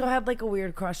 I also had like a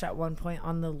weird crush at one point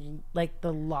on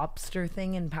the lobster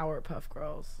thing in Powerpuff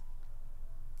Girls.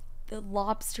 The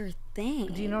lobster thing.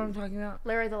 Do you know what I'm talking about?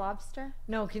 Larry the Lobster.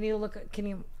 No, can you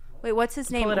Wait, what's his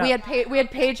name? Pull it We up.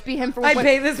 had Paige be him for. I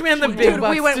pay this man the big Dude,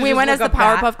 bucks. we went as the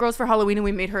Powerpuff Girls for Halloween, and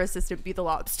we made her assistant be the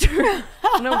lobster.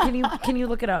 No, can you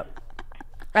look it up?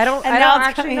 I don't And I now don't it's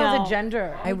actually coming know out. the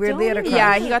gender. I weirdly had a crush.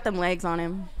 Yeah, he got them legs on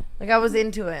him. Like I was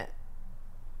into it.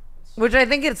 Which I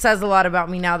think it says a lot about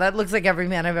me now. That looks like every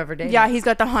man I've ever dated. Yeah, he's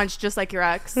got the hunch just like your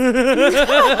ex. The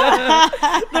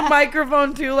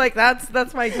microphone too, like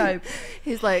that's my type.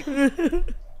 He's like,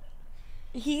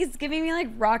 He's giving me like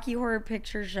Rocky Horror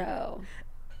Picture Show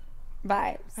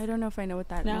vibes. I don't know if I know what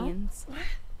that No? means.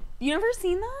 You never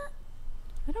seen that?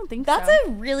 I don't think That's so.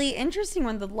 a really interesting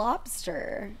one. The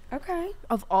lobster. Okay.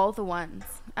 Of all the ones,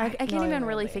 I can't No, even no,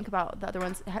 really wait. think about the other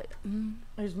ones.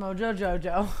 There's Mojo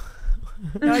Jojo.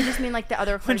 No, I just mean like the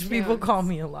other Which people cartoons. call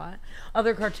me a lot.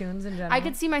 Other cartoons in general. I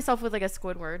could see myself with like a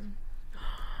Squidward.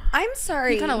 I'm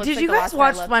sorry. He kinda looks Did like you the guys last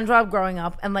watch guy I SpongeBob growing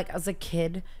up? And like as a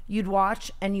kid, you'd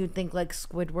watch and you'd think like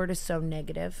Squidward is so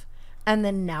negative, and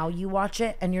then now you watch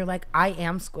it and you're like, I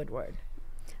am Squidward.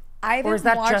 I Or is haven't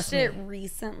that watched just it me?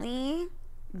 recently.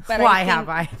 But Why I have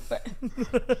I?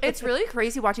 It's really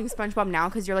crazy watching SpongeBob now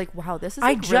because you're like, wow, this is I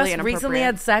like just really recently inappropriate.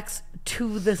 had sex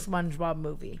to the SpongeBob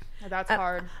movie. That's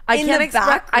hard. I In can't the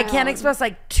express. I can't background. express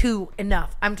like two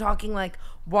enough. I'm talking like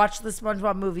watch the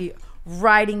SpongeBob movie,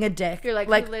 riding a dick, You're like,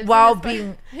 like who lives while in a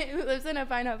being. who lives in a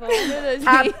pineapple?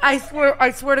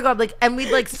 I swear to God, like, and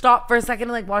we'd like stop for a second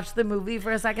and like watch the movie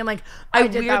for a second. Like, I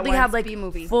did that weirdly once, had like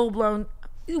B-movie. full blown.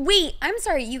 Wait, I'm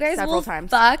sorry. You guys Several will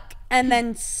times. fuck and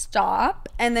then stop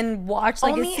and then watch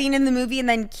like Only- a scene in the movie and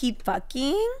then keep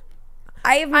fucking?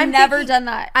 I have I'm never thinking- done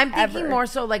that. I'm thinking ever. more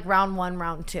so like round one,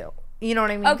 round two. You know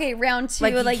what I mean? Okay, round two.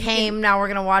 Like, Like, he you came. can- Now we're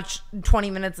gonna watch 20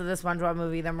 minutes of the SpongeBob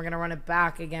movie. Then we're gonna run it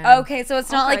back again. Okay, so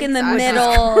it's not like in the Which is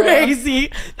middle.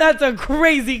 Crazy. That's a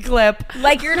crazy clip.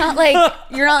 Like you're not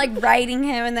like writing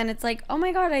him and then it's like, oh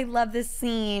my God, I love this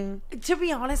scene. To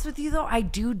be honest with you, though, I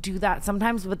do that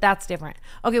sometimes, but that's different.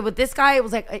 Okay, with this guy, it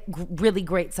was like really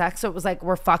great sex. So it was like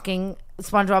we're fucking.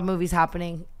 SpongeBob movie's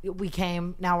happening. We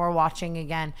came. Now we're watching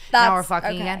again. Now we're That's-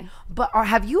 fucking okay. again. But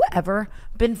have you ever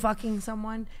been fucking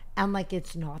someone and like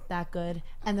it's not that good,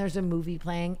 and there's a movie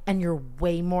playing, and you're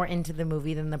way more into the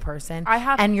movie than the person? I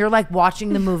have- and you're like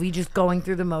watching the movie, just going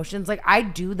through the motions. Like I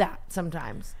do that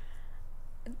sometimes.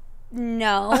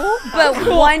 No, but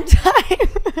one time.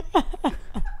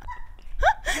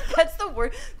 That's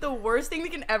the worst thing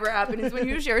that can ever happen is when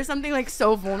you share something like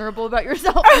so vulnerable about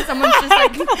yourself and someone's just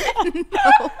like,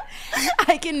 no,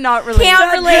 I cannot relate. Can't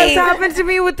That relate. just happened to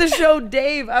me with the show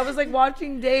Dave. I was like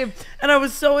watching Dave, and I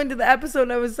was so into the episode,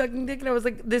 and I was sucking dick, and I was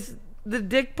like, the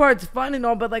dick part's fun and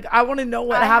all, but like I want to know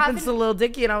what I happens haven't- to Lil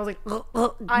Dicky, and I was like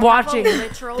I watching have a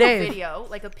literal Dave. video,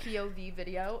 like a POV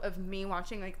video of me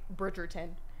watching like Bridgerton,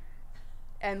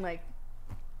 and like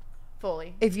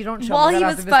fully. If you don't show While me he that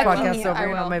was after this fucking podcast, you, so I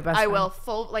you're not will. my best I friend. will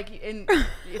full like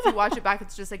if you watch it back,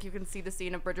 it's just like you can see the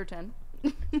scene of Bridgerton.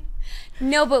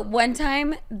 No, but one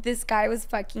time this guy was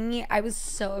fucking me. I was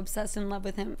so obsessed in love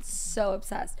with him. So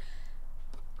obsessed.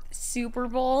 Super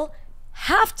Bowl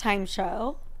halftime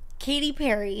show. Katy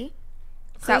Perry.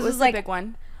 So That this was is the big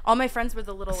one. All my friends were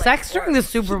the little like, Sex during the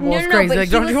Super Bowl is no, crazy. but Like,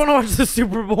 he don't you was- want to watch the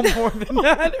Super Bowl more than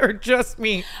that, or just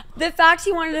me? The fact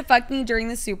he wanted to fuck me during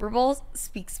the Super Bowl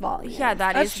speaks volumes. Yeah,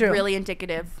 That's that's true. really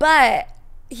indicative. But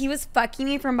he was fucking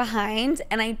me from behind,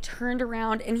 and I turned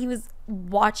around, and he was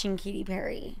watching Katy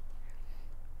Perry.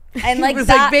 And like It was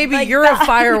that, like, baby, like you're that. a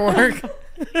firework.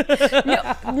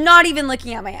 No, not even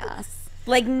looking at my ass.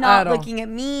 Like not At all. looking at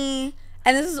me.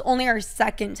 And this is only our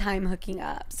second time hooking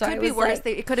up. So Could I be was worse.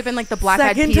 like, It could have been like the Black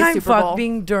Eyed Second Peas time Super fuck Bowl.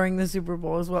 being during the Super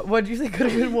Bowl is what? What did you say?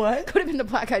 Could have been what? Could have been the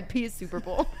Black Eyed Peas Super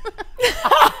Bowl.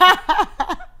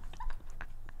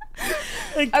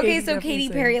 Like, okay, Katy so definitely Katy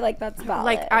sang. Perry, like that's valid.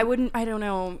 Like I don't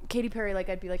know, Katy Perry. Like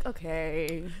I'd be like,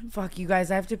 okay, Fuck you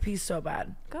guys, I have to pee so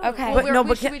bad. go. Okay. Well, But no,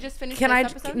 but should we just finish can this I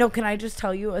episode? no? Can I just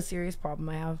tell you a serious problem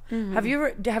I have?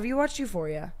 Have you watched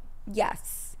Euphoria?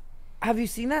 yes. Have you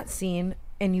seen that scene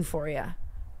in Euphoria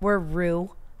where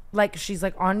Rue, like she's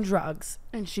like on drugs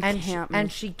And she and can't and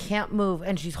move. she can't move,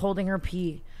 and she's holding her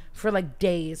pee for like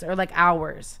days or like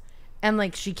hours, and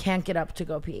like she can't get up to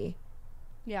go pee.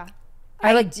 Yeah,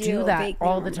 I like do do that vaguely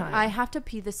all the remember. time. I have to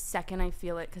pee the second I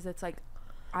feel it because it's like,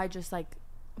 I just like,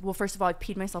 well, first of all, I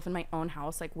peed myself in my own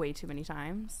house like way too many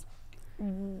times.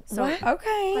 So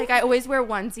Okay. like I always wear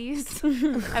onesies.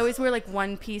 I always wear like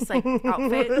one piece like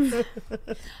outfits.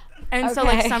 And so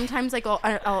like Okay. sometimes like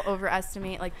I'll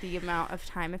overestimate like the amount of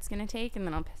time it's gonna take, and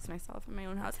then I'll piss myself in my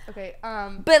own house. Okay.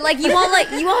 But like you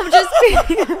won't just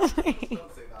be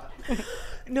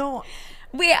No.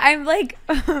 Wait, I'm like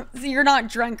so you're not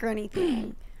drunk or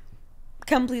anything.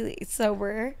 Completely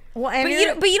sober. Well,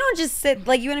 and But you don't just sit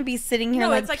like you want to be sitting here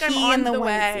No, and it's like like I'm pee on in the the onesie.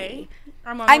 way.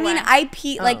 I'm on I the mean, way. I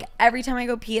pee like every time I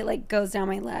go pee, it like goes down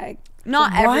my leg.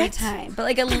 Not every What? time, but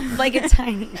like a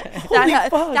tiny bit.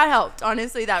 that helped.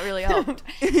 Honestly, that really helped.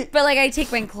 But like I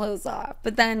take my clothes off,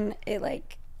 but then it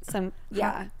like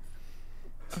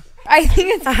I think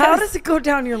it's How does it go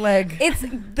down your leg? it's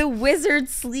the wizard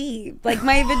sleeve, like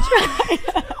my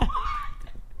vagina.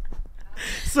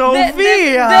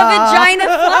 Sophia. The vagina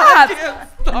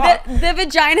flaps. The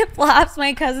vagina flaps.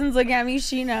 My cousins look at me.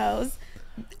 She knows.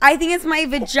 I think it's my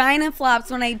vagina flaps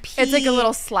when I pee. It's like a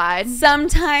little slide.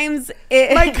 Sometimes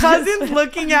it. My cousin's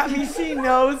looking at me. She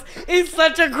knows. It's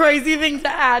such a crazy thing to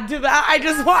add to that. I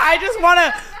just want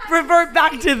to revert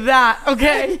back to that.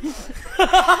 Okay.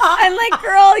 I'm like,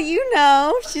 girl, you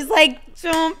know. She's like,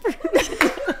 jump.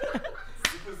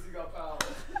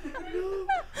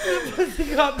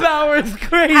 Pussy got power is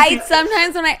crazy. I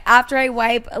sometimes after I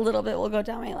wipe, a little bit will go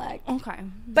down my leg, Okay.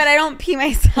 but I don't pee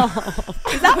myself.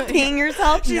 Is that peeing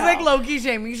yourself? She's No. like low-key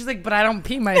shaming. She's like, but I don't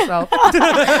pee myself. I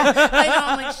know.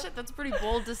 I'm like, shit. That's pretty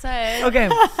bold to say. Okay.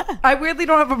 I weirdly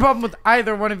don't have a problem with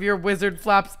either one of your wizard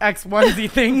flaps X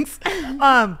onesie things.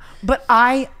 But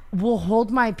I will hold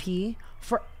my pee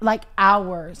for like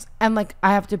hours, and like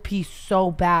I have to pee so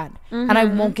bad, and I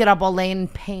won't get up. I'll lay in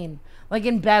pain, like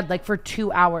in bed, like for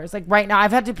 2 hours. Like right now,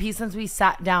 I've had to pee since we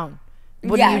sat down.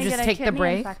 Wouldn't Yeah. you I just take the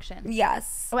break? Infection.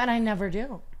 Yes. Oh, and I never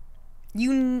do.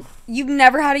 You've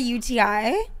never had a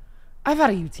UTI? I've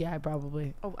had a UTI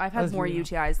probably. Oh, I've had Let's more be real.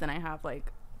 UTIs than I have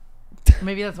like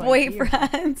Maybe that's why I pee.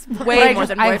 Boyfriends. way more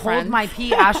than I boyfriends. hold my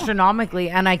pee astronomically,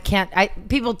 and I can't.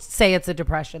 People say it's a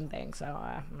depression thing, so.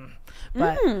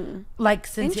 But like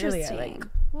sincerely, I like. Interesting.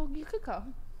 Well, you could go.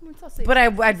 But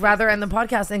I'd rather end the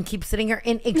podcast and keep sitting here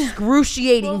in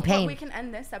excruciating pain. we can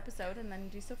end this episode and then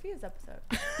do Sophia's episode.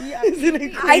 Isn't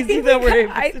it crazy I think that we we're co-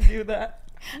 able I- to do that?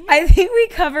 I think we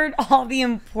covered all the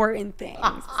important things.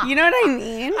 You know what I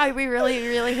mean? We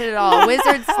really hit it all.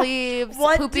 Wizard sleeves,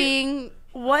 What pooping.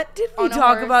 What did we On a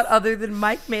talk horse. about other than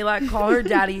Mike Malak call her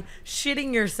daddy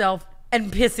shitting yourself and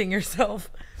pissing yourself?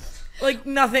 Like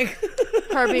nothing.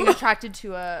 Her being attracted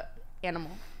to a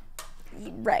animal.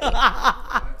 Right.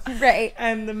 Right.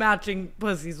 And the matching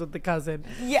pussies with the cousin.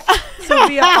 Yeah.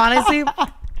 Sophia, honestly,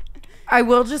 I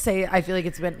will just say I feel like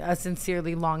it's been a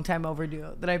sincerely long time overdue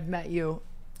that I've met you.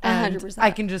 And 100%.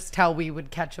 I can just tell we would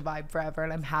catch a vibe forever,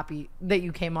 and I'm happy that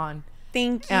you came on.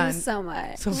 Thank you And so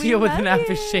much. Sophia with an love F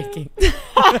is you. shaking.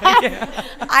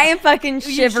 I am fucking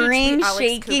should shivering, tweet Alex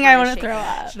shaking. Cooper I want to shaking. throw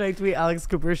up. Should I tweet Alex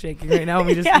Cooper shaking right now?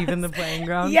 We just Yes. even the playing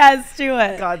ground. Yes, do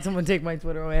it. God, someone take my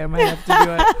Twitter away. I might have to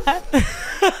do it.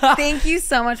 Thank you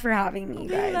so much for having me,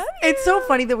 guys. It's so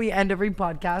funny that we end every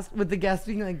podcast with the guest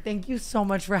being like, "Thank you so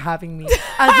much for having me,"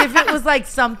 as if it was like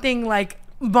something like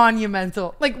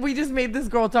monumental. Like we just made this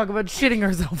girl talk about shitting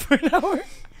herself for an hour.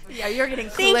 Yeah, you're getting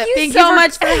Thank clipped. you Thank so you for-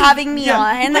 much for having me Yeah,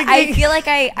 on. like, I feel like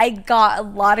I got a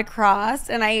lot across,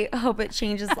 and I hope it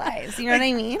changes lives. You know what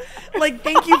I mean? Like,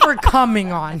 thank you for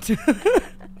coming on.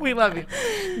 We love you.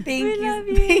 Thank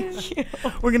you. Thank you.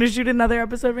 We're gonna shoot another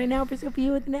episode right now for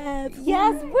Sophia with an F.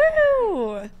 Yes,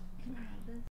 woo!